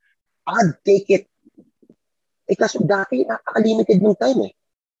wrestling, I'd take it. Kaso dati, napaka-limited ng time eh.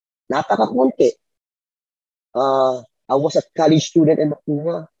 Napaka-konti. I was a college student in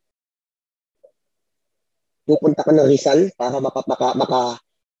Makuha. Pupunta ka ng Rizal para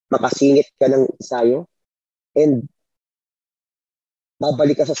makasingit ka ng ensayo. And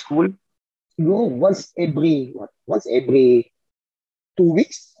babalik ka sa school. Siguro once every 2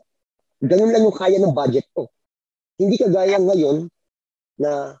 weeks. Ganun lang yung kaya ng budget ko. Hindi kagaya ngayon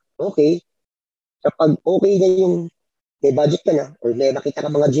na okay, kapag okay na yung may budget ka na or may nakita ka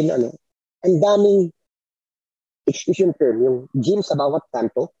mga gym na ang daming exclusion term, yung gym sa bawat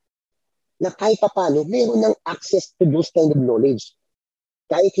kanto na kahit paano meron ng access to those kind of knowledge.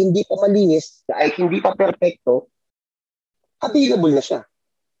 Kahit hindi pa malinis, kahit hindi pa perfecto, available na siya.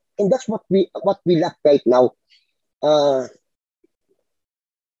 And that's what we lack right now.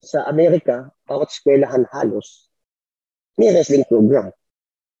 Sa Amerika, bawat eskwelahan halos may wrestling program.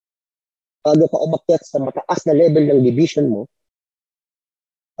 Bago ka umakyat sa mataas na level ng division mo,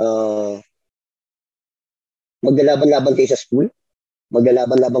 maglalaban-laban kayo sa school,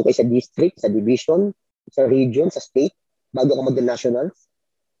 maglalaban-laban kayo sa district, sa division, sa region, sa state, bago ka mag-nationals.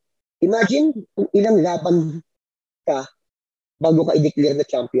 Imagine kung ilang laban ka bago ka i-declare na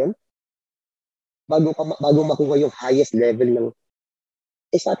champion, bago makuha yung highest level ng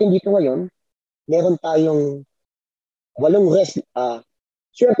sa atin dito ngayon, meron tayong 8 wrestler.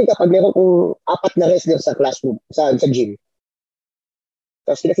 Swerte ka pag meron kong 4 na wrestler sa classroom, sa gym.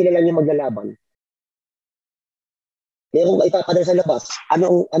 Tapos sila lang yung maglalaban. Meron ka ipapadala sa labas.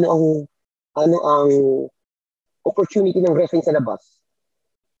 Ano ang opportunity ng wrestling sa labas?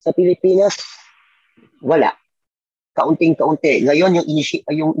 Sa Pilipinas, wala. Kaunting-kaunti. Ngayon, yung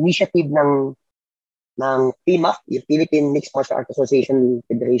initiative ng PMAF, yung Philippine Mixed Martial Arts Association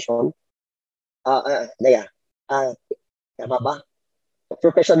Federation, Daya, tama ba?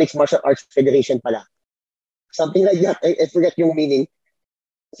 Professional Mixed Martial Arts Federation pala. Something like that. I forget yung meaning.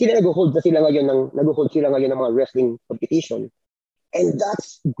 Nag-hold sila ngayon ng mga wrestling competition. And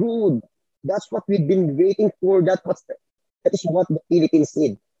that's good. That's what we've been waiting for. That is what the Philippines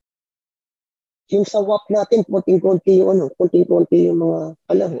need. Yung sa WAP natin, konting-konti yung mga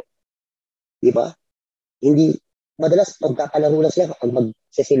kalaro. Di ba? Hindi, madalas pagkakalaro lang sila kapag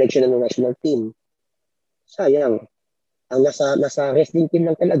mag-selection ng national team. Sayang. Ang nasa wrestling team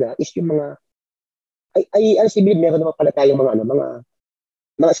lang talaga is yung mga I believe meron naman pala tayong mga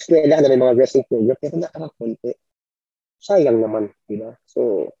eskwela na may mga wrestling program pero nakakakonti. Sayang naman, di ba?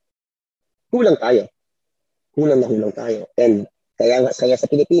 So, kulang tayo. Kulang tayo. And kaya sa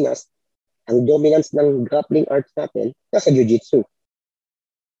Pilipinas, ang dominance ng grappling arts natin nasa jiu-jitsu.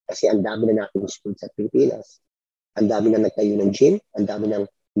 Kasi ang dami na natin school sa Pilipinas. Ang dami na nagtayo ng gym, ang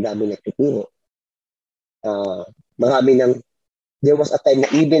dami nagtuturo. There was a time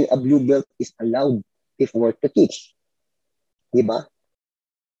na even a blue belt is allowed before to teach. Diba?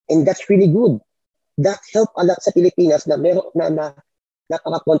 And that's really good. That helped a lot sa Pilipinas na meron na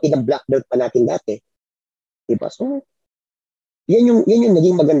napakakonti ng black belt pa natin dati. Diba? So, yan yung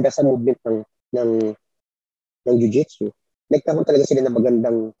naging maganda sa movement ng jiu-jitsu. Nagkaroon talaga sila ng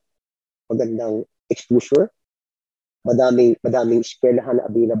magandang exposure. Madaming eskwelahan na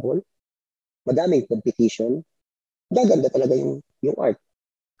available. Madaming competition. Gaganda talaga yung art.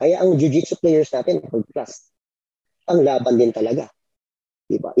 Kaya ang jiu-jitsu players natin, world class. Ang laban din talaga.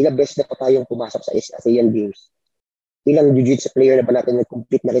 Diba? Ilang beses na pa tayong pumasok sa ASEAN Games. Ilang jiu-jitsu player na ba natin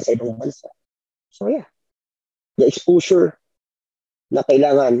nag-compete na rin sa ibang bansa. So yeah, the exposure na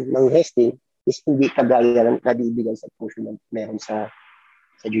kailangan ng wrestling is hindi kagaya ng nabibigay sa exposure na meron sa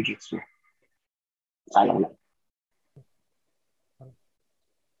jiu-jitsu. Sayang lang.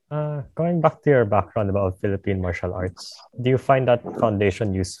 Going back to your background about Philippine martial arts, do you find that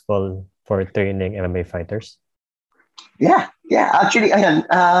foundation useful for training MMA fighters? Yeah. Actually, ayan.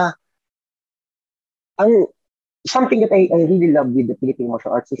 Something that I really love with the Philippine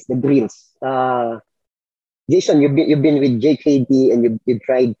martial arts is the drills. Jason, you've been with JKD and you've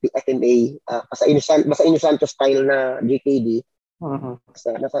tried FMA. Sa Inosanto style na JKD.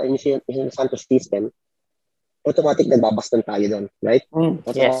 Nasa Inosanto system. Automatic nagbabaston tayo doon, right?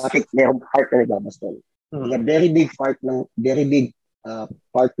 Automatic, yes. Merong part na nagbabaston. The very big part ng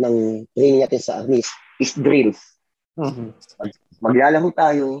training natin sa Arnis is drills. Maglalaro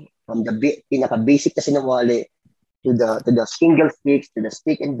tayo from the pinaka-basic na sinawali to the single sticks, to the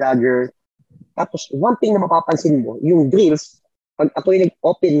stick and dagger. Tapos, one thing na mapapansin mo, yung drills, pag ako yung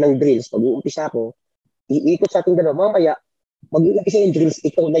nag-open ng drills, pag uumpisa ako, iikot sa ating dalawa, mamaya, mag-uumpisa yung drills,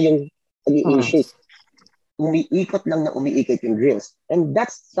 ikaw na yung nag-i-initiate. Umiikot yung drills. And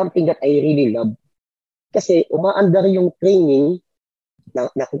that's something that I really love. Kasi umaandar yung training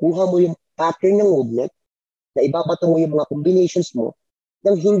na nakukuha mo yung pattern ng movement, na ibabato mo yung mga combinations mo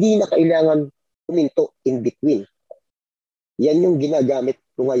nang hindi na kailangan huminto in between. Yan yung ginagamit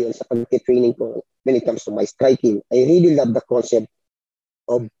ko ngayon sa pag-training ko when it comes to my striking. I really love the concept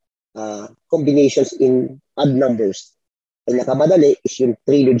of combinations in odd numbers. Ang nakamadali is yung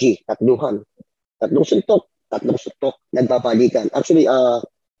trilogy, tatluhan. Tatlong suntok, nagbabalikan. Actually,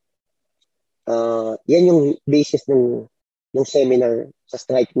 yan yung basis ng seminar sa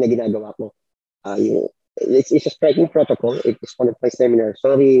striking na ginagawa ko. It's a striking protocol. It is one of my seminar.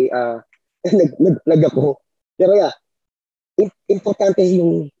 Sorry, nag-plug ako. Pero yeah, importante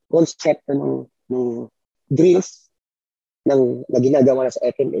yung concept ng drills na ginagawa na sa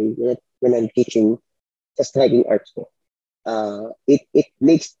FMA when I'm teaching sa striking arts ko. It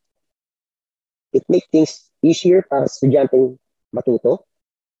makes things easier para sa estudyanteng matuto.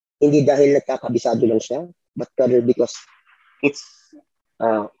 Hindi dahil nagkakabisado lang siya, but rather because it's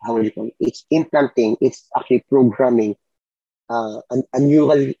it's implanting, it's actually programming a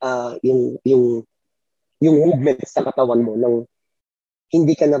neural yung movement sa katawan mo nang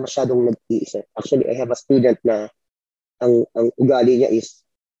hindi ka na masyadong nag-iisip. Actually, I have a student na ang ugali niya is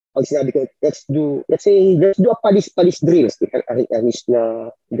pag sinabi ko, let's do a palis drills. Anis na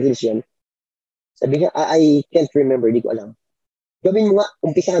drills yan. Sabi niya, I can't remember, di ko alam. Gawin mo nga,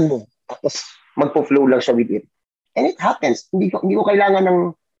 umpisahan mo. Tapos magpo-flow lang siya with it. And it happens. Hindi ko kailangan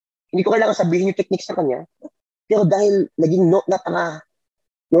sabihin yung technique sa kanya. Pero dahil naging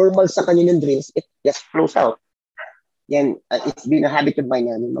normal sa kanya yung drills, it just flows out. Yan, it's been a habit of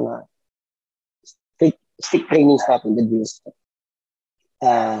mine yan, yung mga stick training stuff in the drills.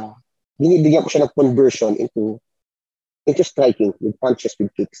 Binibigyan ko siya ng conversion into striking with punches,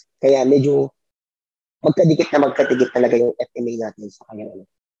 with kicks. Kaya medyo magkadikit talaga yung FMA natin sa kanya.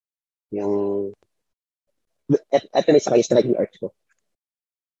 Yung, ito na isa kayo, striking arts ko.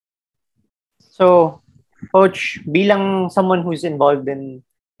 So, Coach, bilang someone who's involved in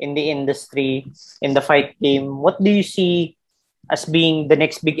the industry, in the fight game, what do you see as being the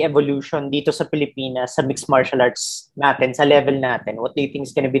next big evolution dito sa Pilipinas, sa mixed martial arts natin, sa level natin? What do you think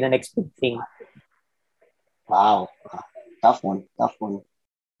is gonna be the next big thing? Wow. Tough one.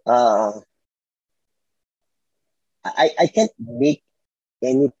 I can't make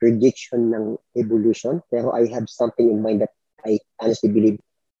any prediction ng evolution, pero I have something in mind that I honestly believe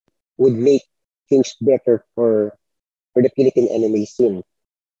would make things better for the Philippine MMA scene.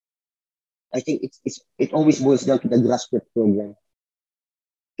 I think it always boils down to the grassroots program.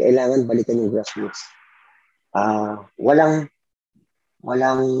 Kailangan balikan yung grassroots. Walang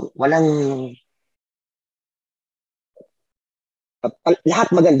lahat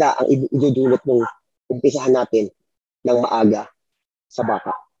maganda ang idudulot ng umpisahan natin ng maaga sa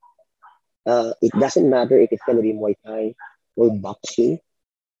bata. It doesn't matter if it's gonna be Muay Thai or boxing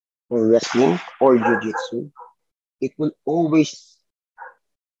or wrestling or jiu-jitsu. It will always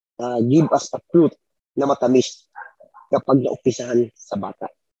give us a fruit na matamis kapag naumpisahan sa bata.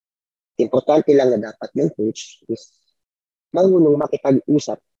 Importante lang na dapat ng coach is marunong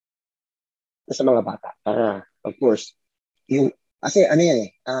makipag-usap sa mga bata. Para, of course, kasi ano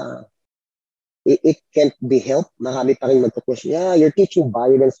yan it can't be helped. Marami pa rin magpupush. Yeah, you're teaching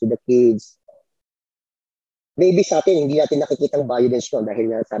violence to the kids. Maybe sa atin, hindi natin nakikita ang violence ko dahil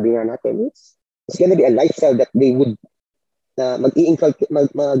nga sabi nga natin, it's gonna be a lifestyle that they would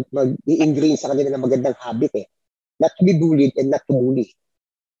mag-i-ingrain sa kanila ng magandang habit not to be bullied and not to bully.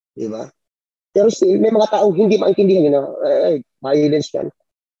 Diba? Pero still, may mga taong hindi maintindihan yun na violence yan.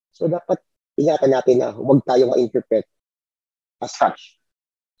 So, dapat ingatan natin na huwag tayong ma-interpret as such.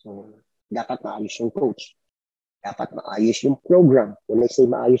 So, dapat maayos yung coach. Dapat maayos yung program. When I say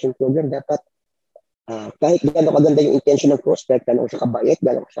maayos yung program, dapat kahit gano'n kaganda yung intention ng prospect, gano'n siya kabait,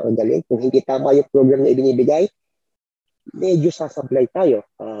 gano'n siya kagaling, kung hindi tama yung program na ibinibigay, medyo sasablay tayo.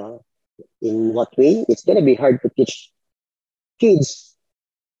 In what way? It's gonna be hard to teach kids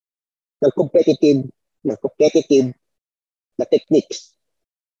ng competitive na techniques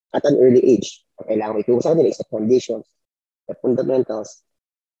at an early age. Kailangan may tuwa sa kanila is the foundations, the fundamentals.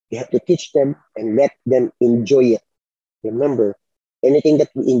 You have to teach them and let them enjoy it. Remember, anything that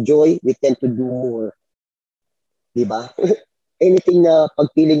we enjoy, we tend to do more. Diba? Anything na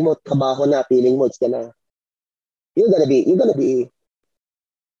pag feeling mo, trabaho na, feeling mo, you're gonna be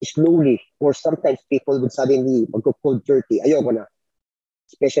slowly, or sometimes people would suddenly mag-cold turkey. Ayoko na.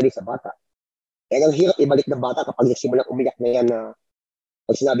 Especially sa bata. And ang hirap ibalik ng bata kapag nagsimulang umiyak na yan na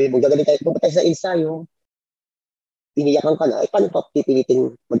pag sinabi mo, gagaling tayo, pumunta tayo sa ensayo, iniyakan ka na, paano pa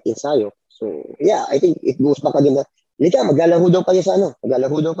pipilitin mag-ensayo? So, yeah, I think it goes back again na, maglalaro daw kayo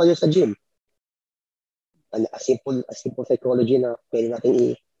sa gym. And a simple psychology na pwede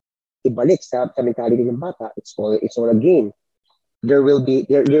natin ibalik sa mentality ng bata. It's all a game. There will be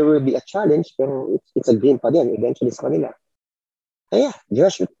a challenge, pero it's a game pa din eventually sa kanila. Kaya,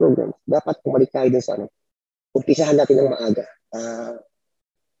 grassroots program. Dapat pumalik tayo din sa umpisahan natin ng maaga.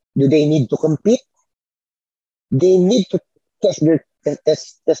 Do they need to compete? They need to test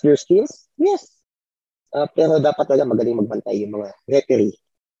their skills? Yes. Pero dapat talaga magaling magbantay yung mga referee.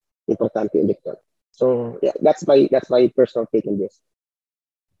 Importante ulit yun. So, yeah, that's my personal take on this.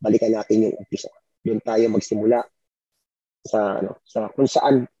 Balikan natin yung umpisa. Doon tayo magsimula sa kung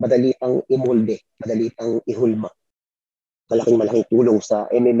saan madali pang imolde, madali pang ihulma. Malaking tulong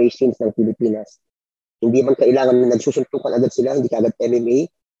sa MMA scenes ng Pilipinas. Hindi man kailangan na nagsusuntukan agad sila, hindi agad MMA,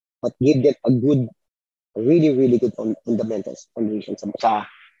 but give them a good, really, really good fundamentals, foundation sa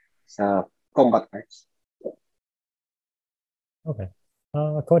combat arts. Okay.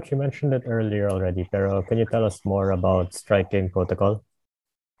 Coach, you mentioned it earlier already, pero can you tell us more about striking protocol?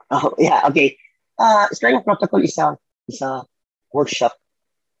 Oh, yeah, okay. Striking protocol is a workshop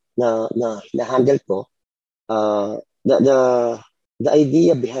na handle ko. The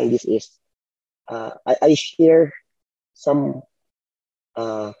idea behind this is I share some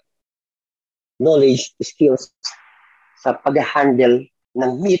knowledge, skills sa pag-handle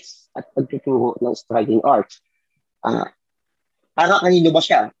ng meets at pagtuturo ng striking arts. Para kanino ba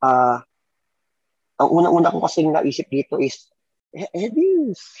siya? Ang unang-una ko kasing naisip dito is, have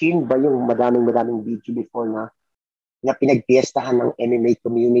you seen ba yung madaming video before na pinagpiestahan ng MMA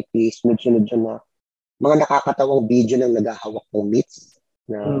community, sunod-sunod dyan na mga nakakatawang video ng naghahawak ng meets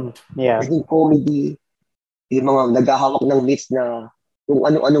na naging comedy, yung mga naghahawak ng meets na kung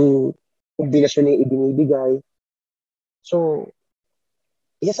ano-anong kombinasyon na ibinibigay. So,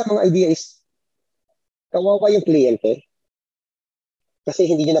 isa sa mga idea is kawawa yung kliyente. Kasi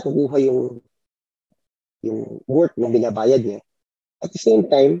hindi niya nakukuha yung work na binabayad niya. At the same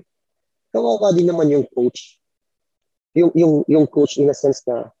time, kawawa din naman yung coach. Yung coach in a sense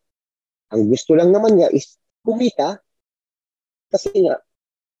na ang gusto lang naman niya is kumita kasi nga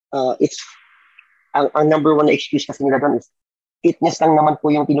it's ang number one na excuse kasi nila doon is fitness lang naman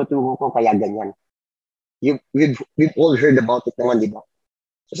po yung tinuturo ko kaya ganyan. We've all heard about it naman, di ba?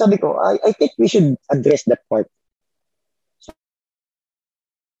 So sabi ko, I think we should address that part.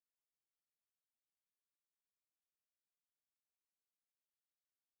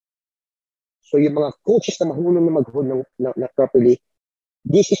 So yung mga coaches na mahulong na maghulong na properly,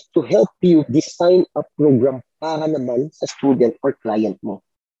 this is to help you design a program para naman sa student or client mo.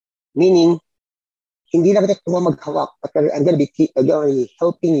 Meaning, hindi lang kita maghawak, but I'm gonna be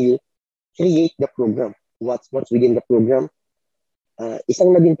helping you create the program. What's within the program.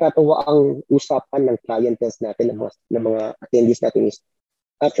 Isang naging katawa ang usapan ng clientels natin, ng mga attendees natin is,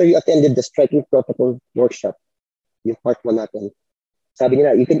 after you attended the striking protocol workshop, yung part 1 natin, sabi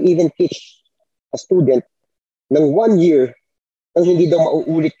nila, you can even teach a student ng 1 year nang hindi daw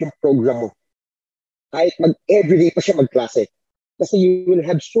mauulit yung program mo. Kahit everyday pa siya magklase. Kasi you will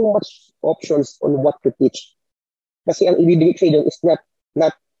have so much options on what to teach. Kasi ang ibibigay sa'yo doon is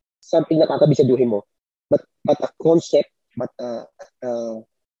not something na kakabisaduhin mo, but a concept, but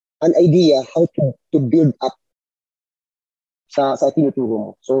an idea how to build up sa tinuturo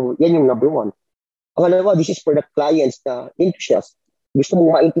mo. So, yan yung number 1. Pangalawa, this is for the clients na enthusiast. Gusto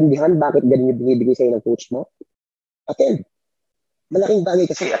mong maintindihan bakit ganun yung binibigay sa'yo ng coach mo? Attend. Malaking bagay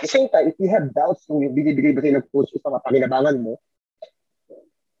kasi at the same time, if you have doubts kung yung binibigay ba sa'yo ng coach is pakinabangan mo,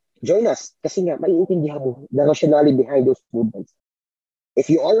 join us. Kasi nga, maiintindihan mo the rationale behind those movements. If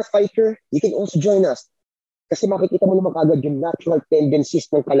you are a fighter, you can also join us. Kasi makikita mo naman kagad yung natural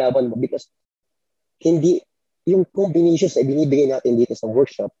tendencies ng kalaban mo because hindi yung combinations na binibigay natin dito sa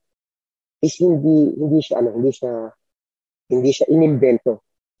workshop is hindi siya inimbento.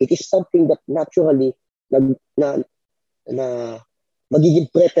 It is something that naturally na magiging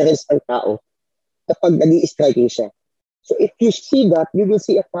preference ang tao kapag nag-i-striking siya. So if you see that, you will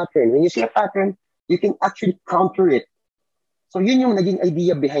see a pattern. When you see a pattern, you can actually counter it. So yun yung naging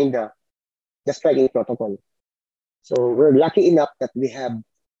idea behind the striking protocol. So we're lucky enough that we have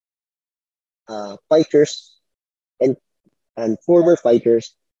fighters and former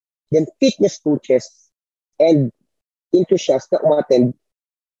fighters, then fitness coaches and enthusiasts na umattend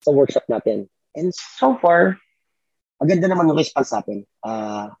sa workshop natin. And so far, maganda naman yung response natin.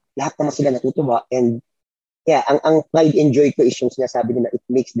 Lahat naman sila natutuwa and yeah, ang pride and joy ko is yung sinasabi nila, it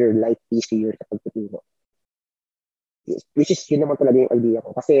makes their life easier sa pagtuturo. Which is yun naman talaga yung idea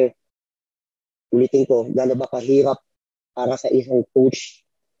ko. Kasi ulitin ko, gano'n ba kahirap para sa isang coach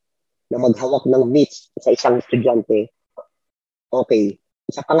na maghawak ng meets sa isang estudyante. Okay.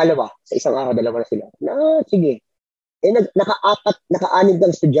 Sa pangalawa, sa isang araw, 2 na sila. Sige. Naka-6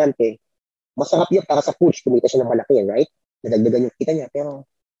 ng estudyante. Masarap yun para sa coach. Kumita siya ng malaki, right? Nadagdagan yung kita niya. Pero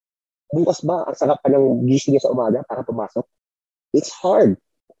bukas ba, ang sarap pa ng gising niya sa umaga para pumasok? It's hard.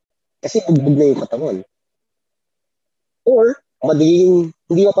 Kasi bugbog na yung katawan. Or, magiging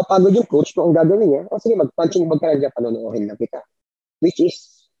hindi mapapagod yung coach kung ang gagawin niya. O sige, mag-punching bag ka na dyan, panonoodin lang kita. Which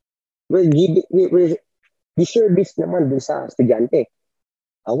is, we're service naman dun sa estudyante.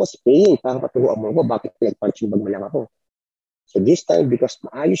 I was paying para paturuan mo ko, bakit nag-punching bag mo lang ako? So this time, because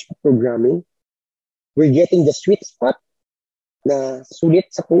maayos yung programming, we're getting the sweet spot na sulit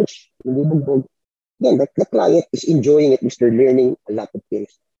sa coach, hindi bugbog. Then, the client is enjoying it because they're learning a lot of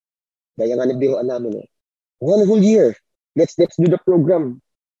things. Kaya nga nabiroan namin 1 whole year. Let's do the program.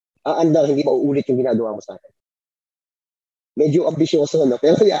 Andang hindi mauulit yung ginagawa mo sa akin. Medyo ambisyoso, no?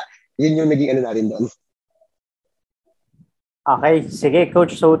 Pero yeah, yun yung naging natin doon. Okay, sige,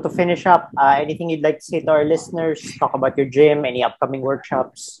 Coach. So to finish up, anything you'd like to say to our listeners? Talk about your gym, any upcoming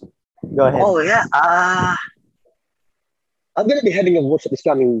workshops? Go ahead. Oh, yeah. I'm going to be having a workshop this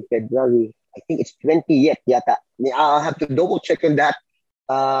coming February. I think it's 20th yata. I'll have to double check on that.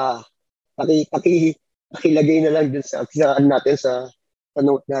 Pakilagay na lang dun sa natin sa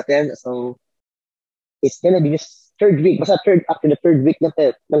note natin. So, it's gonna be this 3rd week. Basta after the 3rd week ng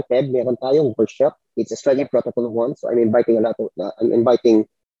Feb, meron tayong workshop. It's a striking protocol 1. So, I'm inviting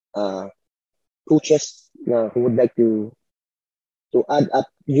coaches who would like to add up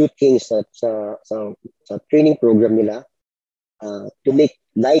new things sa training program nila to make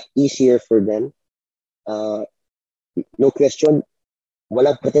life easier for them. No question.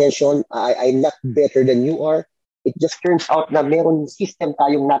 Walang pretension, I'm not better than you are. It just turns out na meron system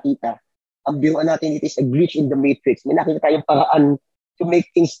tayong nakita. Ang biruan natin, it is a glitch in the matrix. May nakita tayong paraan to make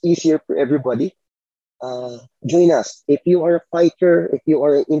things easier for everybody. join us. If you are a fighter, if you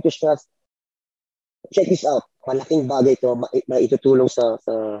are an enthusiast, check this out. Malaking bagay to, maitutulong sa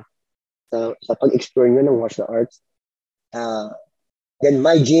pag-explore nyo ng martial arts. Then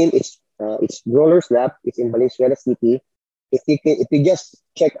my gym, it's Brawlers Lab. It's in Valenzuela City. If you just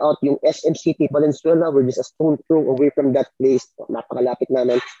check out yung SM City Valenzuela, we're just a stone throw away from that place. Napakalapit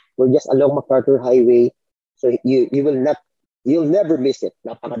namin. We're just along MacArthur Highway. So you'll never miss it.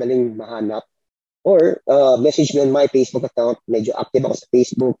 Napakadaling mahanap. Or message me on my Facebook account. Medyo active ako sa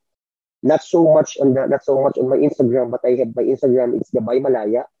Facebook. Not so much on my Instagram, but I have my Instagram. It's Gabay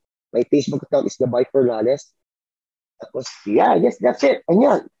Malaya. My Facebook account is Gabay Forlales. Tapos, yeah, I guess that's it.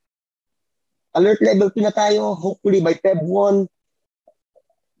 Ayan. Alert level 2 na tayo. Hopefully by Feb 1,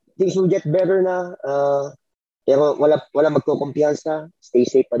 things will get better na. Pero wala magkukumpiyansa. Stay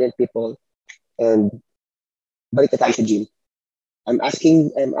safe pa din, people. And balik na tayo sa gym. I'm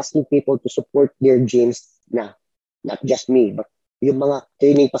asking people to support their gyms na. Not just me, but yung mga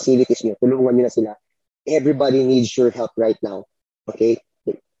training facilities nyo. Tulungan nyo na sila. Everybody needs your help right now. Okay?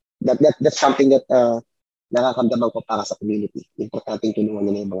 That's something that nakakamdaman ko para sa community. Importanteng tulungan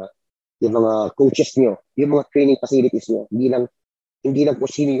nyo na yung mga coaches nyo, yung mga training facilities nyo. Hindi lang kung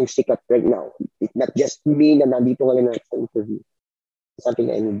sino yung sikat right now. It's not just me na nandito ngayon sa interview.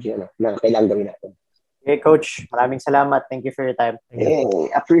 Something na energy na kailangan gawin natin. Okay, Coach. Maraming salamat. Thank you for your time.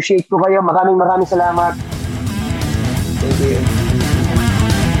 Appreciate ko kayo. Maraming salamat. Thank you.